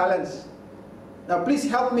 10,000 talents? Now, please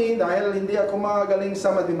help me dahil hindi ako magaling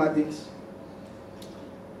sa mathematics.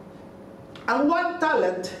 Ang 1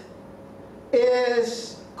 talent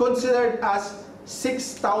is considered as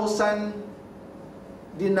 6,000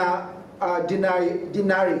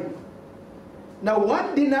 denarii. Now,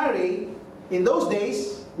 1 denarii, in those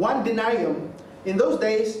days, 1 denarium, in those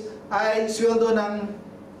days, ay sweldo ng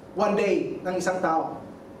 1 day ng isang tao.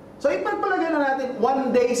 So, ipagpalagay na natin, 1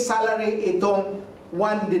 day salary itong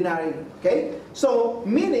 1 denarii. Okay? So,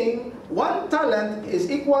 meaning, 1 talent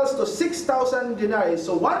is equals to 6,000 denarii.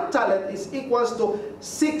 So, 1 talent is equals to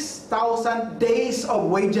 6,000 days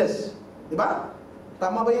of wages. Diba?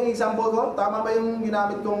 Tama ba yung example ko? Tama ba yung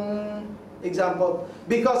ginamit kong example?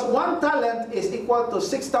 Because 1 talent is equal to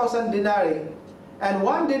 6,000 denarii. And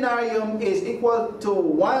 1 denarium is equal to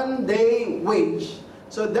 1 day wage.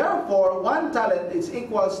 So, therefore, 1 talent is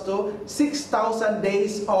equals to 6,000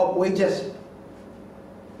 days of wages.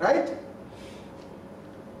 Right?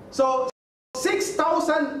 So,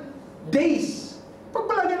 6,000 days.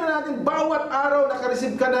 Pagpalagyan na natin, bawat araw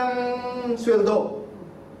nakareceive ka ng sweldo.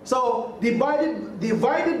 So,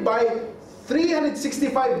 divided by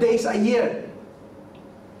 365 days a year.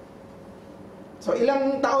 So,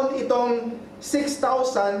 ilang taon itong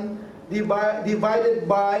 6,000 divided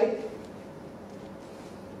by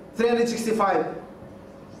 365?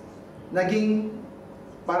 Naging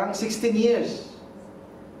parang 16 years.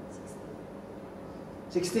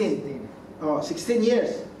 16. Oh, 16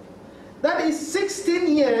 years. That is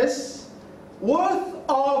 16 years worth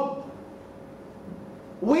of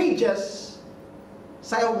wages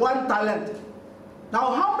sa 1 talent.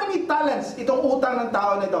 Now, how many talents itong utang ng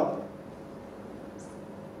tao nito?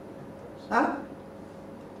 Ha?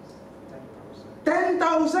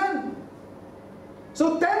 10,000.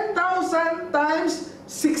 So, 10,000 times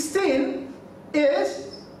 16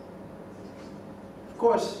 is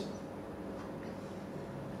course,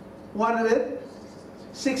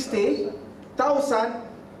 160,000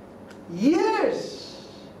 years.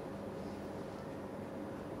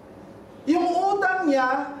 Yung utang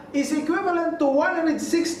niya is equivalent to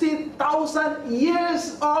 160,000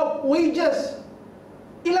 years of wages.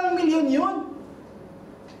 Ilang milyon yun?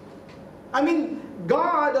 I mean,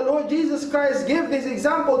 God, the Lord Jesus Christ, gave this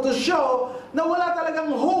example to show na wala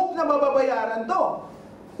talagang hope na mababayaran to.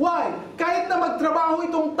 Why? Kahit na magtrabaho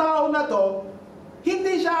itong tao na to,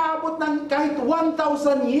 hindi siya aabot ng kahit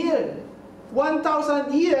 1,000 year.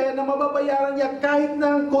 1,000 year na mababayaran niya kahit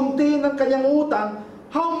ng konti ng kanyang utang.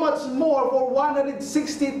 How much more for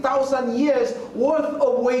 160,000 years worth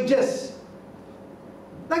of wages?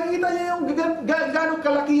 Nakikita niyo yung gano'ng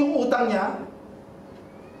kalaki yung utang niya?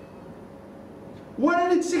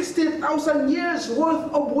 160,000 years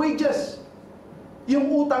worth of wages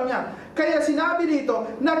yung utang niya. Kaya sinabi dito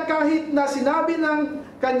na kahit na sinabi ng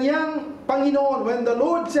kanyang Panginoon, when the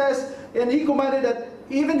Lord says, and He commanded that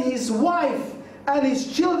even his wife and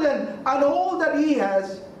his children and all that he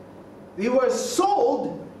has, they were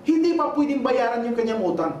sold, hindi pa pwedeng bayaran yung kanyang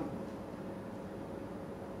utang.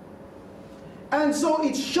 And so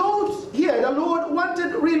it shows here, the Lord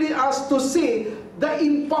wanted really us to see the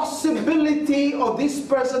impossibility of this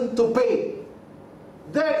person to pay.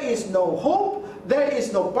 There is no hope, there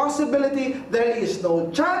is no possibility, there is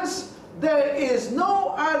no chance, there is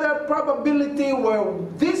no other probability where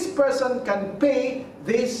this person can pay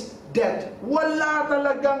this debt. Wala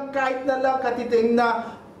talagang kahit na lang katiting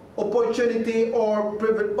na opportunity or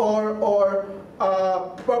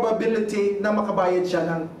probability na makabayad siya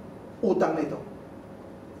ng utang na ito.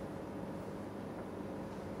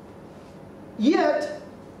 Yet,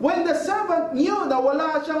 when the servant knew na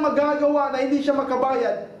wala siyang magagawa, na hindi siya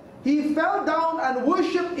makabayad, he fell down and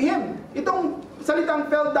worshipped him. Itong salitang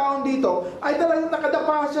fell down dito ay talagang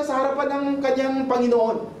nakadapa siya sa harapan ng kanyang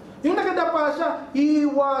Panginoon. Yung nakadapa siya, he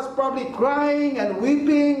was probably crying and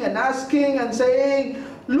weeping and asking and saying,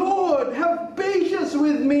 Lord, have patience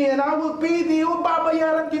with me and I will pay thee. O,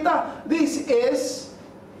 babayaran kita. This is,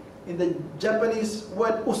 in the Japanese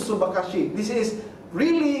word, usubakashi. This is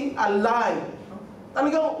really a lie.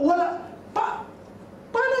 Talagang wala.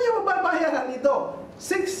 Paano niya mababayaran ito?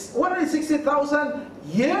 160,000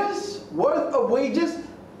 years worth of wages?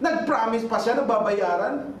 Nag-promise pa siya na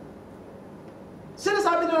babayaran?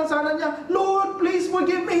 Sinasabi na lang sana niya, Lord, please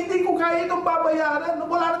forgive me, hindi ko kaya itong babayaran.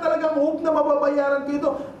 Wala na talagang hope na mababayaran ko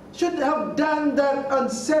ito. Should have done that and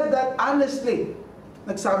said that honestly.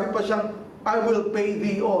 Nagsabi pa siyang, I will pay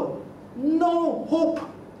thee all. No hope.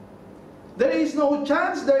 There is no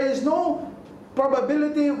chance, there is no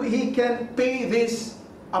probability he can pay this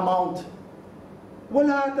amount.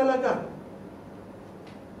 Wala talaga.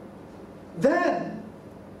 Then,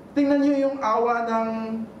 tingnan niyo yung awa ng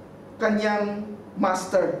kanyang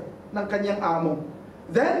master, ng kanyang amo.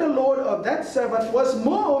 Then the Lord of that servant was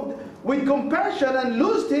moved with compassion and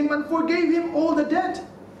loosed him and forgave him all the debt.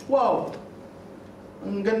 Wow!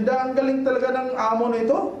 Ang ganda, ang galing talaga ng amo na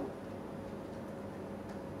ito.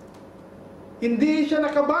 Hindi siya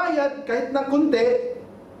nakabayad kahit ng kunti.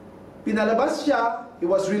 Pinalabas siya, he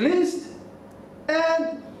was released,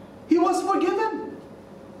 and he was forgiven.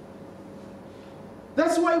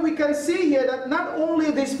 That's why we can see here that not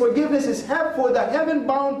only this forgiveness is for the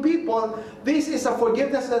heaven-bound people, this is a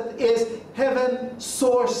forgiveness that is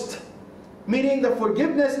heaven-sourced. Meaning the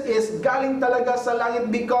forgiveness is galing talaga sa langit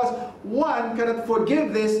because one cannot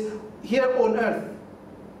forgive this here on earth.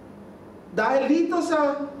 Dahil dito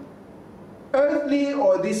sa earthly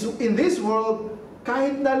or in this world,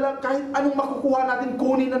 kahit anong makukuha natin,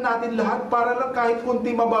 kunin na natin lahat para lang kahit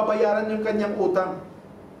kunti mababayaran yung kanyang utang.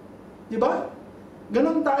 Diba?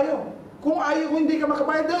 Ganon tayo. Kung hindi ka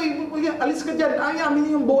makabayad, alis ka dyan.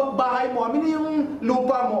 Aminin yung bahay mo, aminin yung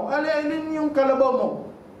lupa mo, aminin yung kalabaw mo.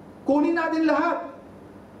 Kunin natin lahat.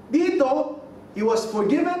 Dito, he was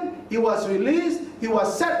forgiven, he was released, he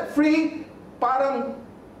was set free, parang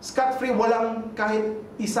scot-free, walang kahit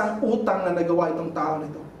isang utang na nagawa itong tao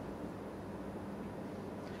nito.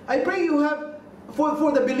 I pray you have, for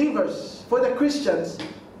the believers, for the Christians,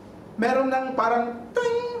 meron ng parang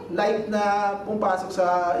light na pumapasok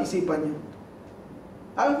sa isipan niyo.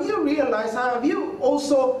 Have you realized, have you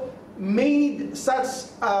also made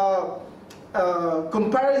such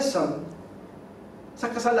comparison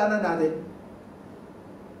sa kasalanan natin?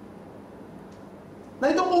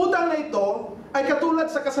 Na itong utang na ito ay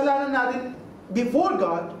katulad sa kasalanan natin before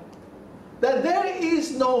God, that there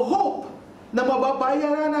is no hope na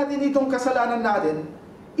mababayaran natin itong kasalanan natin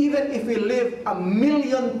even if we live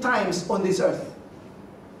 1,000,000 times on this earth.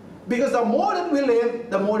 Because the more that we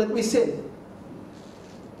live, the more that we sin.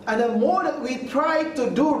 And the more that we try to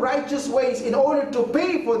do righteous ways in order to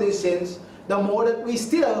pay for these sins, the more that we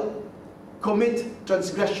still commit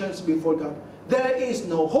transgressions before God. There is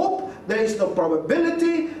no hope, there is no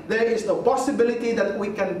probability, there is no possibility that we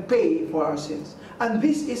can pay for our sins. And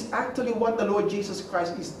this is actually what the Lord Jesus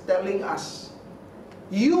Christ is telling us.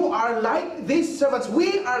 You are like these servants.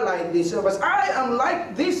 We are like these servants. I am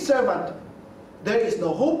like this servant. There is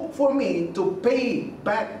no hope for me to pay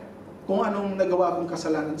back kung anong nagawa kong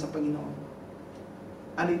kasalanan sa Panginoon.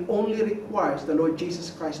 And it only requires the Lord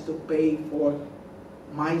Jesus Christ to pay for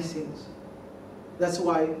my sins. That's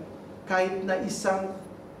why, kahit na isang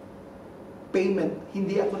payment,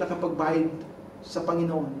 hindi ako nakapagbayad sa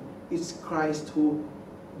Panginoon. It's Christ who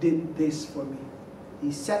did this for me.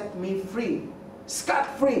 He set me free,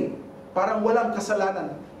 scot-free, parang walang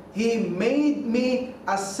kasalanan. He made me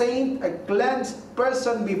a saint, a cleansed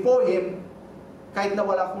person before Him, kahit na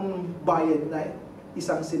wala akong bayad na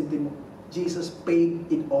isang sentimo. Jesus paid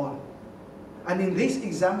it all. And in this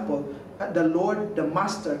example, the Lord, the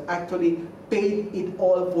Master, actually paid it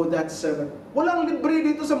all for that servant. Walang libre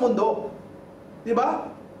dito sa mundo. Di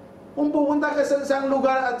ba? Kung pupunta ka sa isang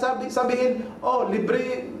lugar at sabihin, oh,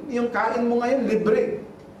 libre yung kain mo ngayon, libre.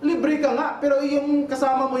 Libre ka nga, pero yung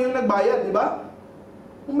kasama mo yung nagbayad, di ba?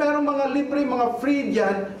 Kung merong mga libre, mga free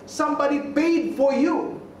diyan, somebody paid for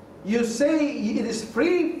you. You say it is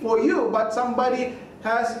free for you, but somebody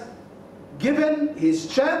has given his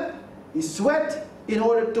strength, his sweat, in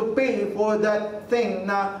order to pay for that thing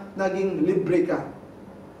na naging libre ka.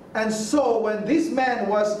 And so, when this man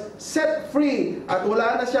was set free at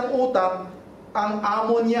wala na siyang utang, ang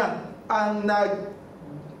amo niya ang nag-receive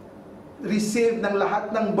ng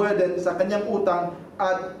lahat ng burden sa kanyang utang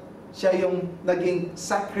at siya yung naging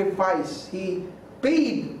sacrifice. He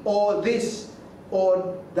paid all this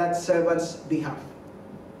on that servant's behalf.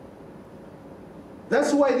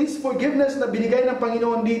 That's why this forgiveness na binigay ng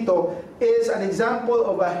Panginoon dito is an example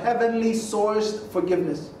of a heavenly sourced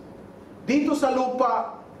forgiveness. Dito sa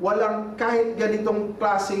lupa, walang kahit ganitong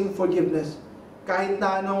klaseng forgiveness. Kahit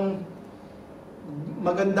na anong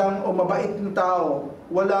magandang o mabait na tao,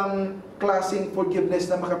 walang klaseng forgiveness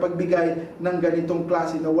na makapagbigay ng ganitong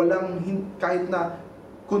klase na walang kahit na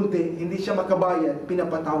kunti, hindi siya makabayad,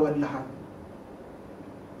 pinapatawad lahat.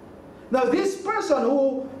 Now, this person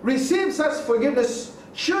who receives such forgiveness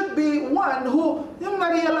should be one who, yung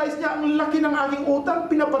na-realize niya, ang laki ng aking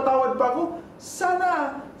utang, pinapatawad pa ako.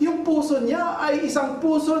 Sana yung puso niya ay isang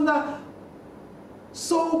puso na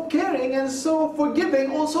so caring and so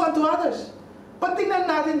forgiving also unto others. But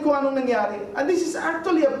tingnan natin kung anong nangyari. And this is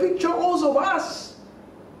actually a picture also of us.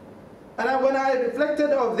 And when I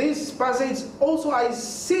reflected of this passage, also I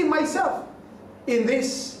see myself in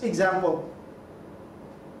this example.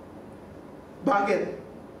 Bakit?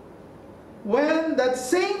 When that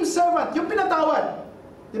same servant, yung pinatawad,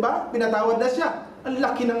 di ba? Pinatawad na siya. Ang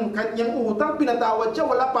laki ng kanyang utang, pinatawad siya,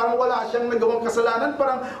 parang wala siyang nagawang kasalanan,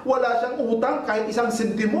 parang wala siyang utang, kahit isang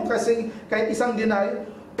sentimo, kahit isang denaryo.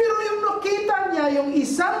 Pero yung nakita niya, yung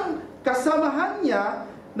isang kasamahan niya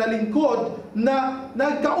na lingkod, na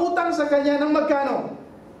nagkautang sa kanya ng magkano?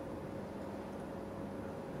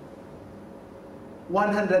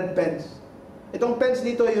 100 pence. Itong pence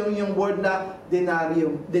dito yung word na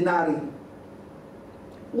denarium, denari.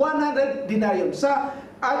 100 denarium. Sa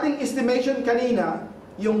ating estimation kanina,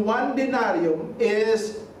 yung 1 denarium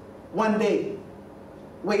is 1 day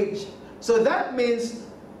wage. So that means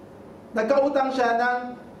nagkautang siya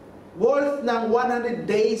ng worth ng 100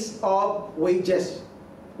 days of wages.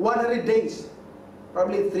 100 days.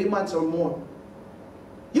 Probably 3 months or more.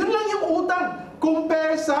 Yun lang yung utang.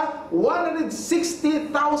 Compare sa 160,000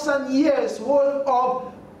 years worth of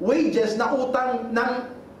wages na utang ng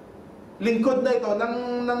lingkod na ito,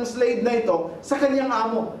 ng slave na ito, sa kanyang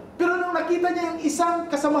amo. Pero nung nakita niya yung isang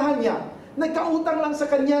kasamahan niya, nagkautang lang sa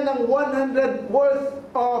kanya ng 100 worth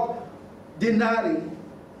of denari,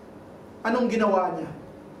 anong ginawa niya?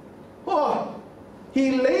 Oh,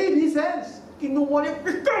 he laid his hands. Kinuha niya,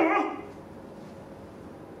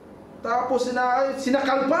 tapos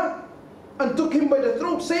sinakal pa, and took him by the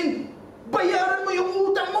throat, saying, bayaran mo yung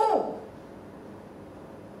utang mo.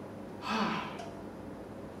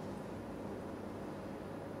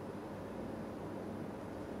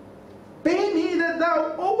 Pay me that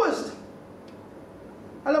thou owest.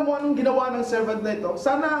 Alam mo anong ginawa ng servant na ito?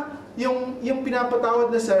 Sana yung pinapatawad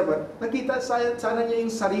na servant, nakita sana niya yung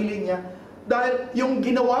sarili niya. Dahil yung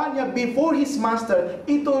ginawa niya before his master,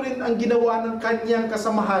 ito rin ang ginawa ng kanyang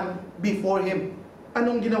kasamahan before him.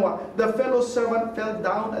 Anong ginawa? The fellow servant fell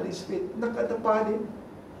down at his feet. Nakatapa din.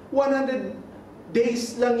 100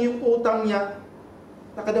 days lang yung utang niya.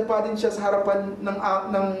 Nakadapa din siya sa harapan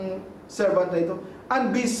ng servant na ito.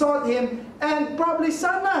 And besought him, and probably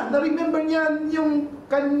sana, na-remember niya yung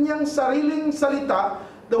kanyang sariling salita,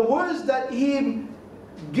 the words that he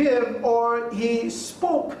gave or he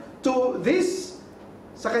spoke to this,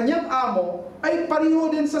 sa kanyang amo, ay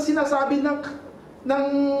pareho din sa sinasabi ng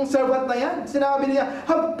servant na yan. Sinabi niya,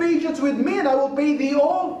 have patience with me and I will pay thee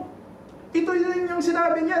all. Ito yun yung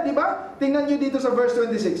sinabi niya, di ba? Tingnan niyo dito sa verse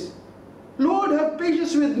 26. Lord, have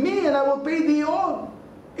patience with me and I will pay thee all.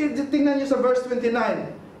 Tingnan niyo sa verse 29.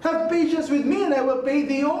 Have patience with me and I will pay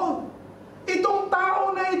thee all. Itong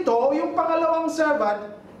tao na ito, yung pangalawang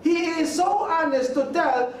servant, he is so honest to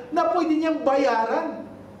tell na pwede niyang bayaran.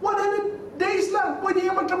 100 days lang. Pwede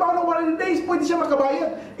niyang magtrabaho ng 100 days. Pwede siya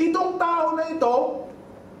makabayad. Itong tao na ito,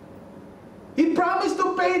 he promised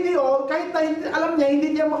to pay the all kahit na alam niya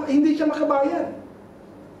hindi siya makabayad.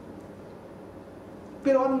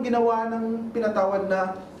 Pero anong ginawa ng pinatawad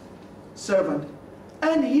na servant?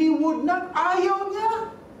 And he would not, ayaw niya.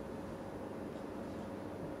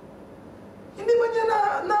 Hindi ba niya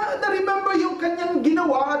na-remember yung kanyang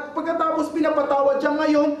ginawa at pagkatapos pinapatawad siya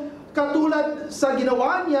ngayon, katulad sa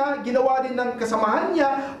ginawa niya, ginawa din ng kasamahan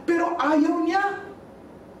niya, pero ayaw niya.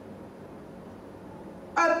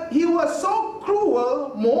 At he was so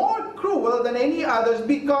cruel, more cruel than any others,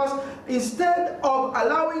 because instead of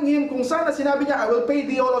allowing him, kung sana sinabi niya, I will pay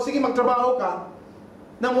thee all, o sige magtrabaho ka,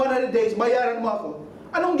 ng 100 days, bayaran mo ako.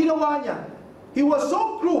 Anong ginawa niya? He was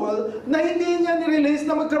so cruel na hindi niya nirelease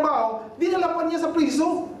na magtrabaho, dinalapan niya sa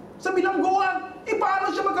priso, sa bilangguan.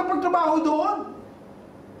 Paano siya magkapagtrabaho doon?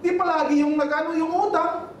 Di palagi yung yung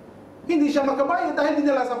utang, hindi siya makabayad dahil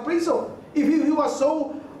dinala sa priso. If he was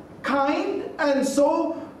so kind and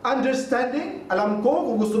so understanding, alam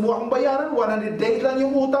ko, kung gusto mo akong bayaran, 100 days lang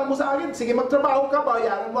yung utang mo sa akin, sige magtrabaho ka,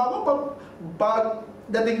 bayaran mo ako pag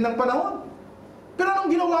dating ng panahon. Pero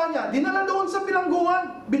anong ginawa niya? Dinala doon sa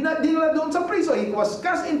bilangguan, dinala doon sa prison. He was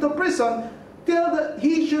cast into prison till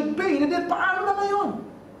he should pay. And then, paano na ngayon?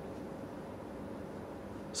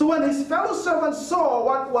 So when his fellow servants saw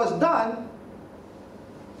what was done,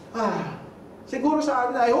 siguro sa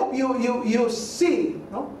atin, I hope you see,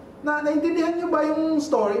 no? Naintindihan niyo ba yung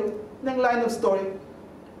story, ng line of story?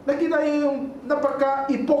 Nakita niyo yung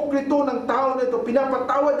napaka-ipokrito ng tao na ito,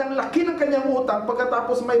 pinapatawad ang laki ng kanyang utang,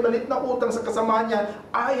 pagkatapos may malit na utang sa kasama niya,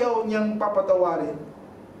 ayaw niyang papatawarin.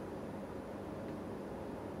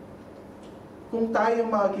 Kung tayo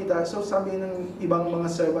makakita, so sabi ng ibang mga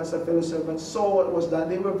servants, sa fellow servants, saw what was done,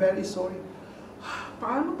 they were very sorry.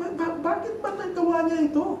 Paano ba? Bakit ba nagawa niya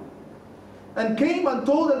ito? And came and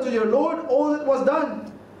told unto your Lord all that was done.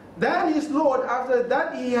 Then his Lord, after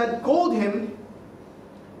that he had called him,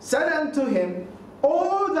 said unto him,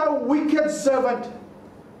 O thou wicked servant.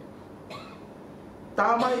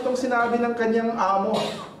 Tama itong sinabi ng kanyang amo.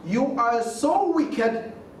 You are so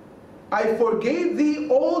wicked. I forgave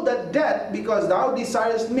thee all that debt because thou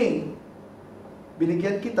desirest me.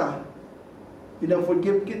 Binigyan kita.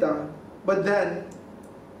 Pinaforgive kita. But then,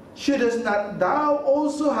 shouldest not thou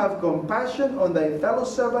also have compassion on thy fellow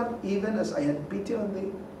servant, even as I had pity on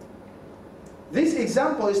thee? This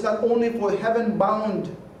example is not only for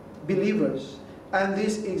heaven-bound believers, and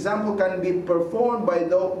this example can be performed by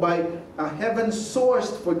a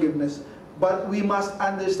heaven-sourced forgiveness, but we must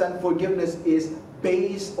understand forgiveness is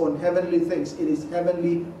based on heavenly things. It is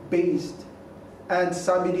heavenly based. And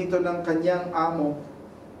sabi dito ng kanyang amo,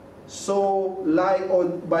 so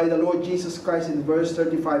by the Lord Jesus Christ in verse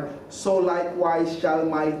 35, so likewise shall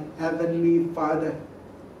my heavenly Father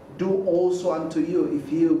do also unto you, if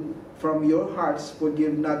you from your hearts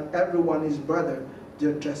forgive not everyone his brother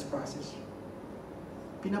their trespasses.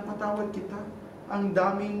 Pinapatawad kita. Ang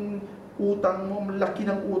daming utang mo, laki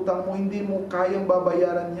ng utang mo, hindi mo kayang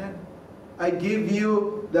babayaran yan. I give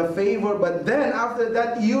you the favor, but then after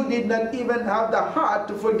that, you did not even have the heart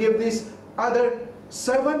to forgive these other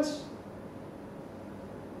servants.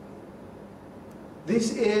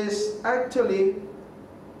 This is actually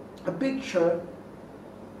a picture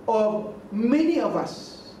of many of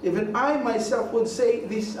us. Even I myself would say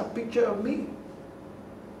this is a picture of me.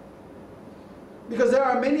 Because there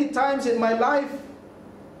are many times in my life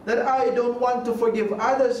that I don't want to forgive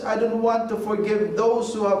others. I don't want to forgive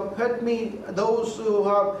those who have hurt me, those who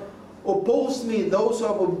have opposed me, those who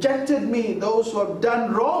have objected me, those who have done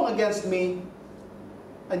wrong against me.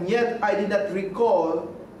 And yet, I did not recall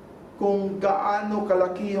kung gaano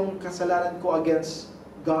kalaki yung kasalanan ko against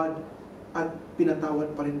God at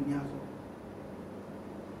pinatawad pa rin niya ako.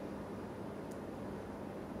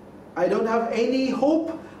 I don't have any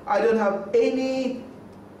hope. I don't have any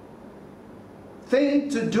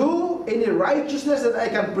thing to do, any righteousness that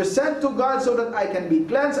I can present to God so that I can be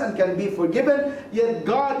cleansed and can be forgiven. Yet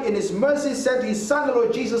God in His mercy sent His Son, the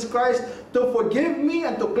Lord Jesus Christ, to forgive me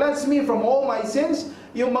and to cleanse me from all my sins.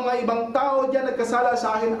 Yung mga ibang tao dyan nagkasala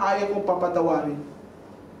sa akin, ayaw kong papatawarin.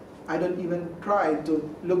 I don't even try to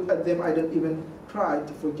look at them. I don't even try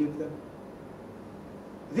to forgive them.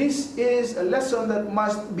 This is a lesson that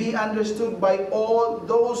must be understood by all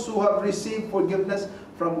those who have received forgiveness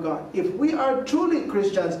from God. If we are truly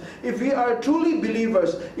Christians, if we are truly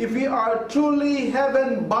believers, if we are truly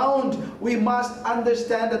heaven-bound, we must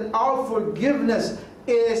understand that our forgiveness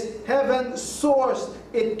is heaven-sourced.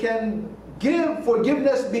 It can give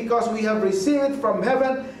forgiveness because we have received it from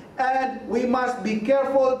heaven, and we must be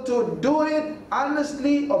careful to do it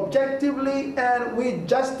honestly, objectively, and with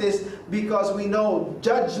justice, because we know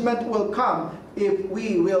judgment will come if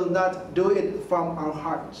we will not do it from our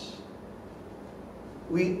hearts.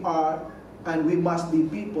 We are and we must be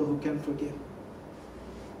people who can forgive.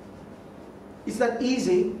 It's not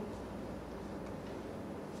easy,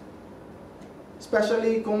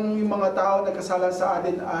 especially kung yung mga tao na kasala sa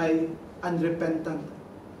atin ay unrepentant.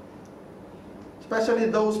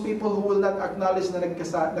 Especially those people who will not acknowledge na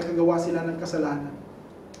nakagawa sila ng kasalanan.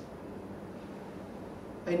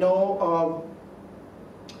 I know of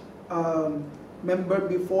a member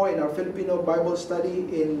before in our Filipino Bible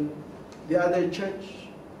study in the other church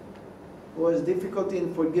who has difficulty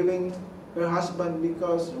in forgiving her husband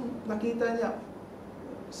because nakita niya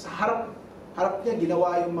sa harap niya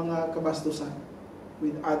ginawa yung mga kabastusan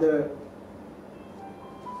with other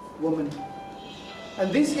women.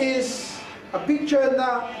 And this is a picture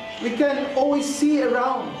na we can always see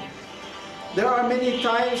around. There are many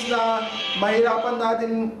times na mahirapan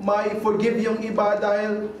natin forgive yung iba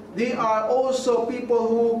dahil they are also people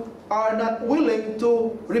who are not willing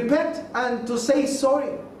to repent and to say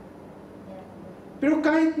sorry. Pero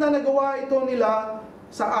kahit na nagawa ito nila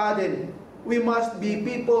sa atin, we must be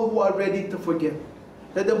people who are ready to forgive.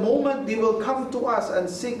 That the moment they will come to us and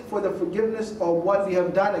seek for the forgiveness of what we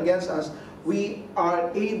have done against us, we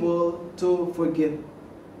are able to forgive.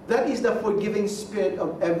 That is the forgiving spirit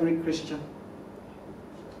of every Christian.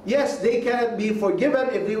 Yes, they cannot be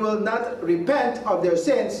forgiven if they will not repent of their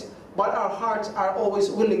sins, but our hearts are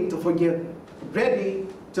always willing to forgive, ready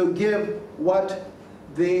to give what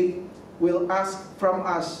they will ask from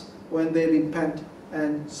us when they repent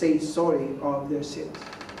and say sorry of their sins.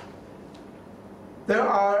 There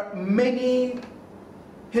are many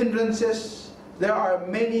hindrances. There are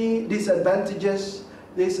many disadvantages.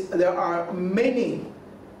 There are many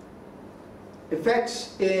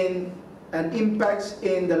effects and impacts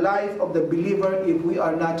in the life of the believer if we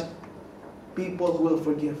are not people who will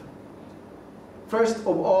forgive. First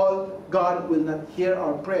of all, God will not hear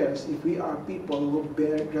our prayers if we are people who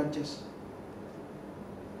bear grudges.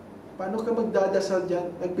 Paano ka magdadasal dyan?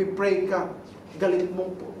 Nagpipray ka,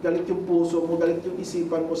 galit yung puso mo, galit yung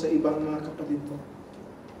isipan mo sa ibang mga kapatid mo.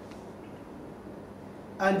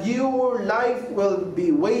 And your life will be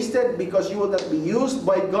wasted because you will not be used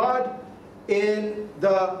by God in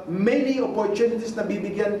the many opportunities na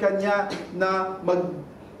bibigyan kanya na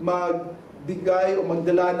magbigay o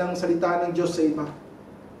magdala ng salita ng Diyos sa iba.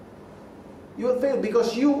 You will fail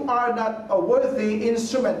because you are not a worthy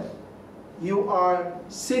instrument. You are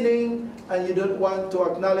sinning and you don't want to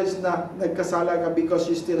acknowledge na nagkasala ka because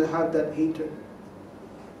you still have that hatred.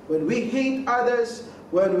 When we hate others,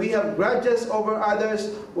 when we have grudges over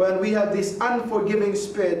others, when we have this unforgiving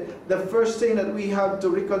spirit, the first thing that we have to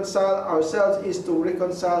reconcile ourselves is to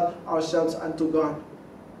reconcile ourselves unto God.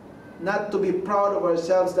 Not to be proud of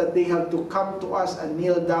ourselves that they have to come to us and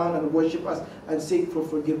kneel down and worship us and seek for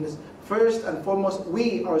forgiveness. First and foremost,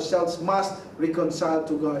 we ourselves must reconcile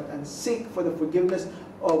to God and seek for the forgiveness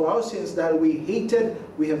of our sins that we hated,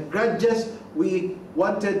 we have grudges, we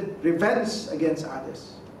wanted revenge against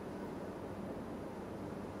others.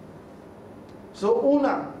 So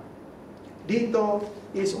una, dito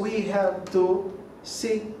is we have to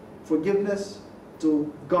seek forgiveness to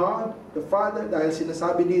God the Father, dahil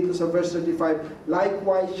sinasabi dito sa verse 35,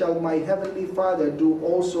 likewise shall my heavenly Father do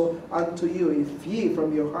also unto you, if ye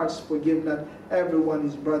from your hearts forgive not everyone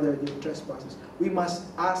his brother their trespasses. We must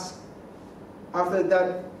ask, after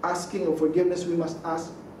that asking of forgiveness, we must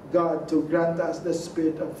ask God to grant us the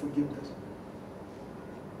spirit of forgiveness.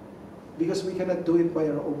 Because we cannot do it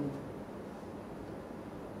by our own.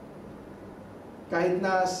 Kahit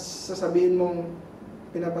na sasabihin mong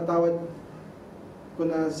pinapatawad ko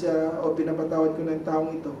na siya o pinapatawad ko na yung taong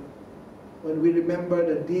ito, when we remember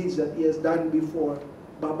the deeds that he has done before,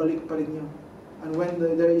 babalik pa rin yun. And when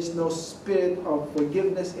there is no spirit of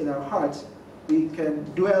forgiveness in our hearts, we can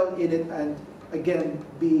dwell in it and again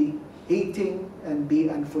be hating and be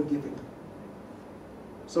unforgiving.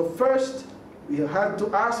 So first, we have to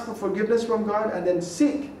ask for forgiveness from God and then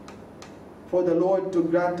seek for the Lord to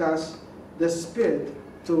grant us the Spirit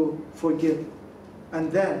to forgive.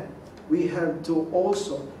 And then we have to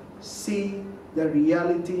also see the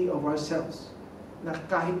reality of ourselves. Na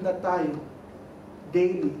kahit na tayo,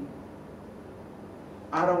 daily,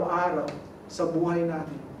 araw-araw, sa buhay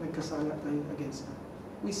natin, nagkasala tayo against God.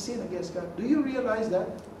 We sin against God. Do you realize that?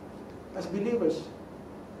 As believers,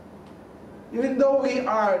 even though we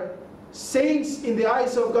are saints in the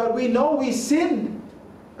eyes of God, we know we sin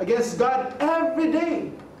against God every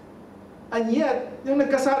day. And yet, yung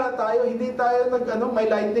nagkasala tayo, hindi tayo may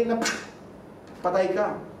lightning na patay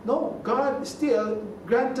ka. No, God still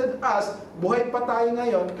granted us, buhay pa tayo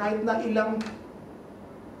ngayon kahit na ilang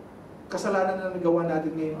kasalanan na nagawa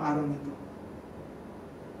natin ngayong araw nito.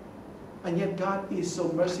 And yet God is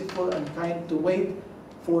so merciful and kind to wait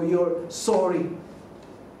for your sorry.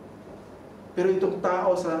 Pero itong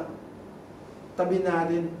tao sa tabi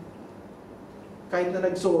natin, kahit na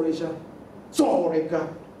nag-sorry siya, sorry ka.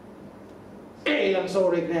 Ang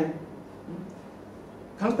sorry ka yan.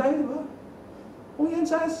 Kaya tayo, diba? Kung yan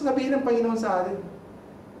sabihin ng Panginoon sa atin,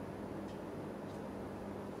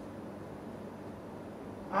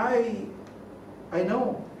 I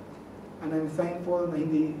know, and I'm thankful na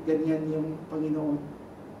hindi ganyan yung Panginoon.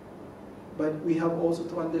 But we have also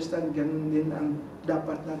to understand, ganun din ang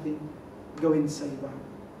dapat natin gawin sa iba.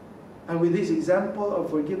 And with this example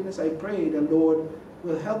of forgiveness, I pray the Lord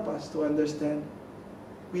will help us to understand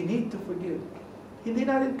we need to forgive. Hindi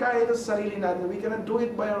natin kaya ito sa sarili natin. We cannot do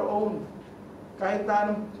it by our own. Kahit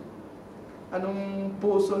na anong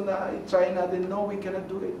puso na i-try natin, no, we cannot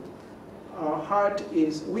do it. Our heart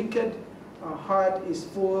is wicked. Our heart is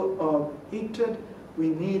full of hatred. We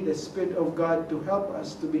need the Spirit of God to help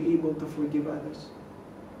us to be able to forgive others.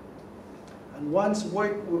 And once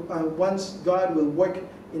God will work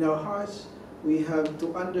in our hearts, we have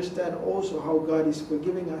to understand also how God is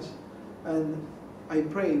forgiving us. And I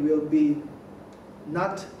pray we'll be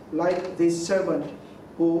not like this servant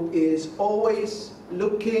who is always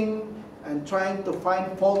looking and trying to find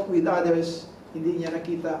fault with others. Hindi niya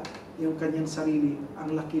nakita yung kanyang sarili,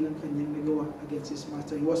 ang laki ng kanyang nagawa against his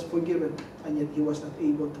master. He was forgiven, and yet he was not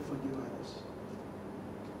able to forgive others.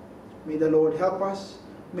 May the Lord help us.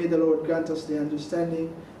 May the Lord grant us the understanding,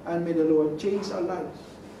 and may the Lord change our lives.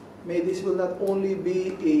 May this will not only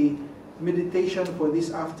be a meditation for this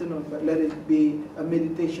afternoon, but let it be a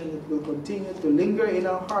meditation that will continue to linger in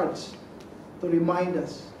our hearts to remind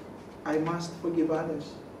us, I must forgive others,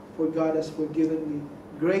 for God has forgiven me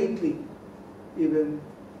greatly. Even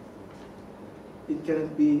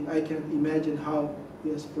I cannot imagine how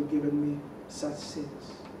He has forgiven me such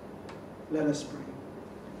sins. Let us pray.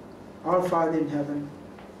 Our Father in heaven,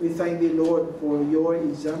 we thank Thee, Lord, for Your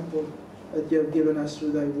example that You have given us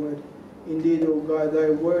through Thy Word. Indeed, O God,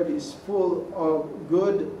 Thy Word is full of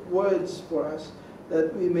good words for us,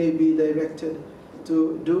 that we may be directed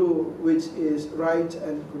to do which is right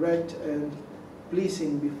and correct and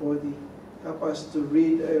pleasing before Thee. Help us to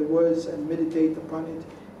read Thy words and meditate upon it,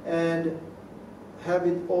 and have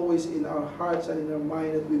it always in our hearts and in our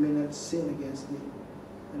mind, that we may not sin against Thee.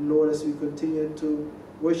 And Lord, as we continue to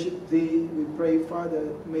worship Thee, we pray, Father,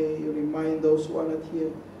 may You remind those who are not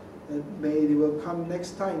here, that may they will come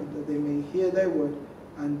next time, that they may hear Thy word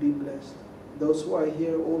and be blessed. Those who are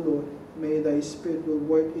here, O Lord, may Thy Spirit will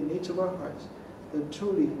work in each of our hearts, that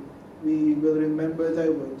truly we will remember Thy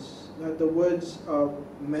words, not the words of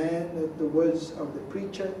man, not the words of the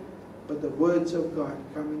preacher, but the words of God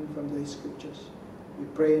coming from Thy Scriptures. We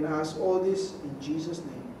pray and ask all this in Jesus'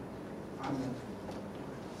 name. Amen.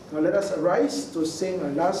 Now let us arise to sing our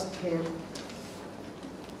last hymn.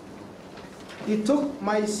 He took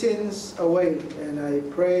my sins away, and I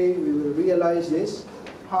pray we will realize this,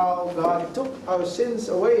 how God took our sins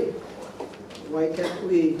away. Why can't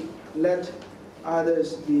we let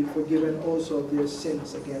others be forgiven also of their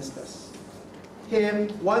sins against us? Hymn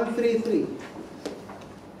 133.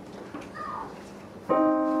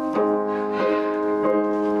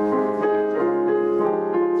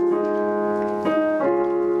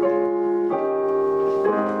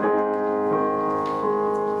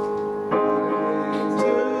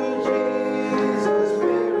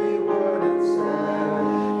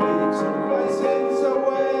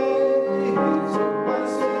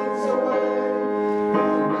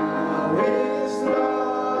 His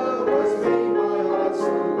love was made my heart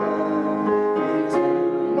so glad.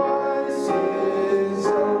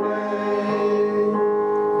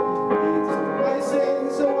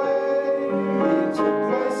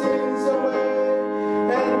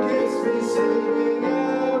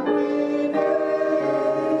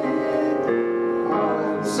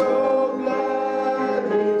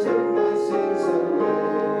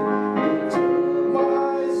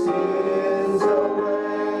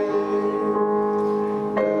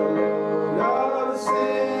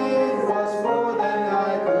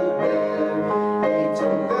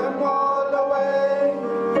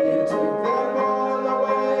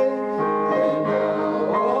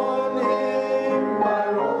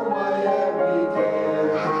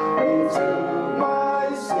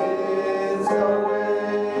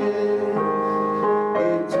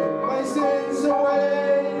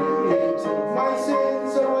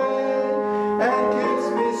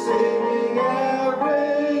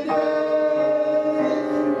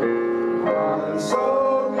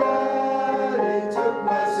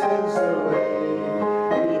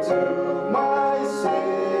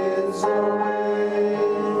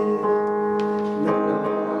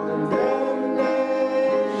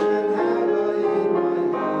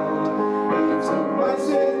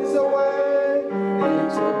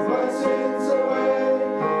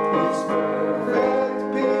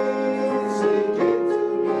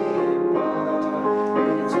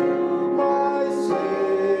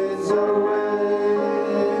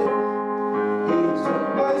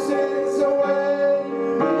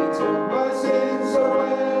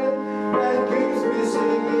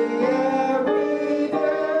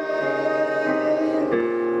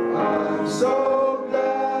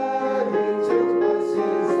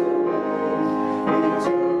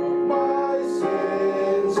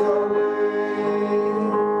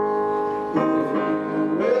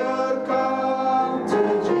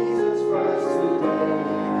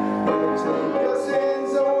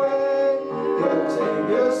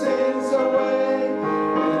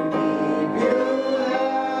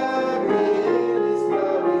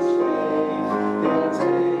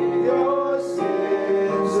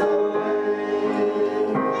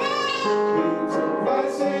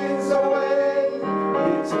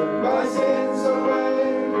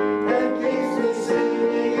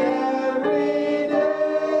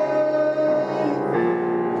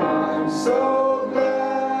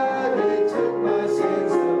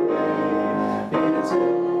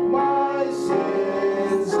 took my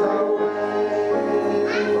sins away.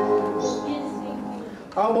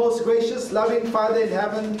 Our most gracious, loving Father in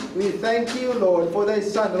heaven, we thank you, Lord, for thy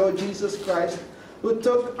Son, Lord Jesus Christ, who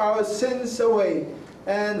took our sins away.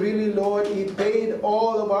 And really, Lord, he paid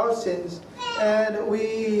all of our sins. And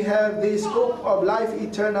we have this hope of life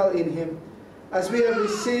eternal in him. As we have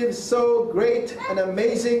received so great and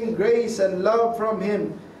amazing grace and love from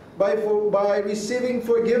him, by receiving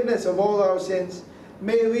forgiveness of all our sins,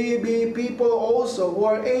 may we be people also who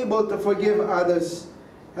are able to forgive others.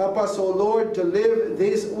 Help us, O Lord, to live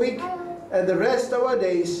this week and the rest of our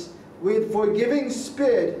days with forgiving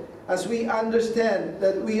spirit, as we understand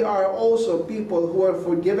that we are also people who are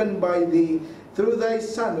forgiven by thee through thy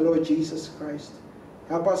Son, Lord Jesus Christ.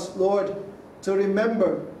 Help us, Lord, to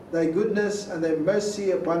remember thy goodness and thy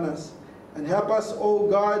mercy upon us. And help us, O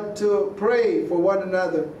God, to pray for one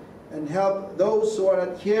another. And help those who are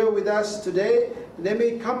not here with us today, they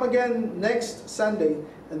may come again next Sunday.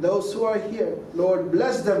 And those who are here, Lord,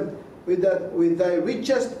 bless them with thy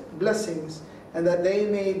richest blessings, and that they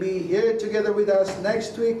may be here together with us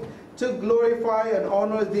next week to glorify and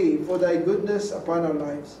honor thee for thy goodness upon our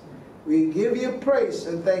lives. We give you praise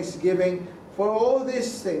and thanksgiving for all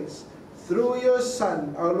these things through your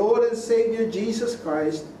Son, our Lord and Savior Jesus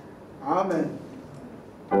Christ. Amen.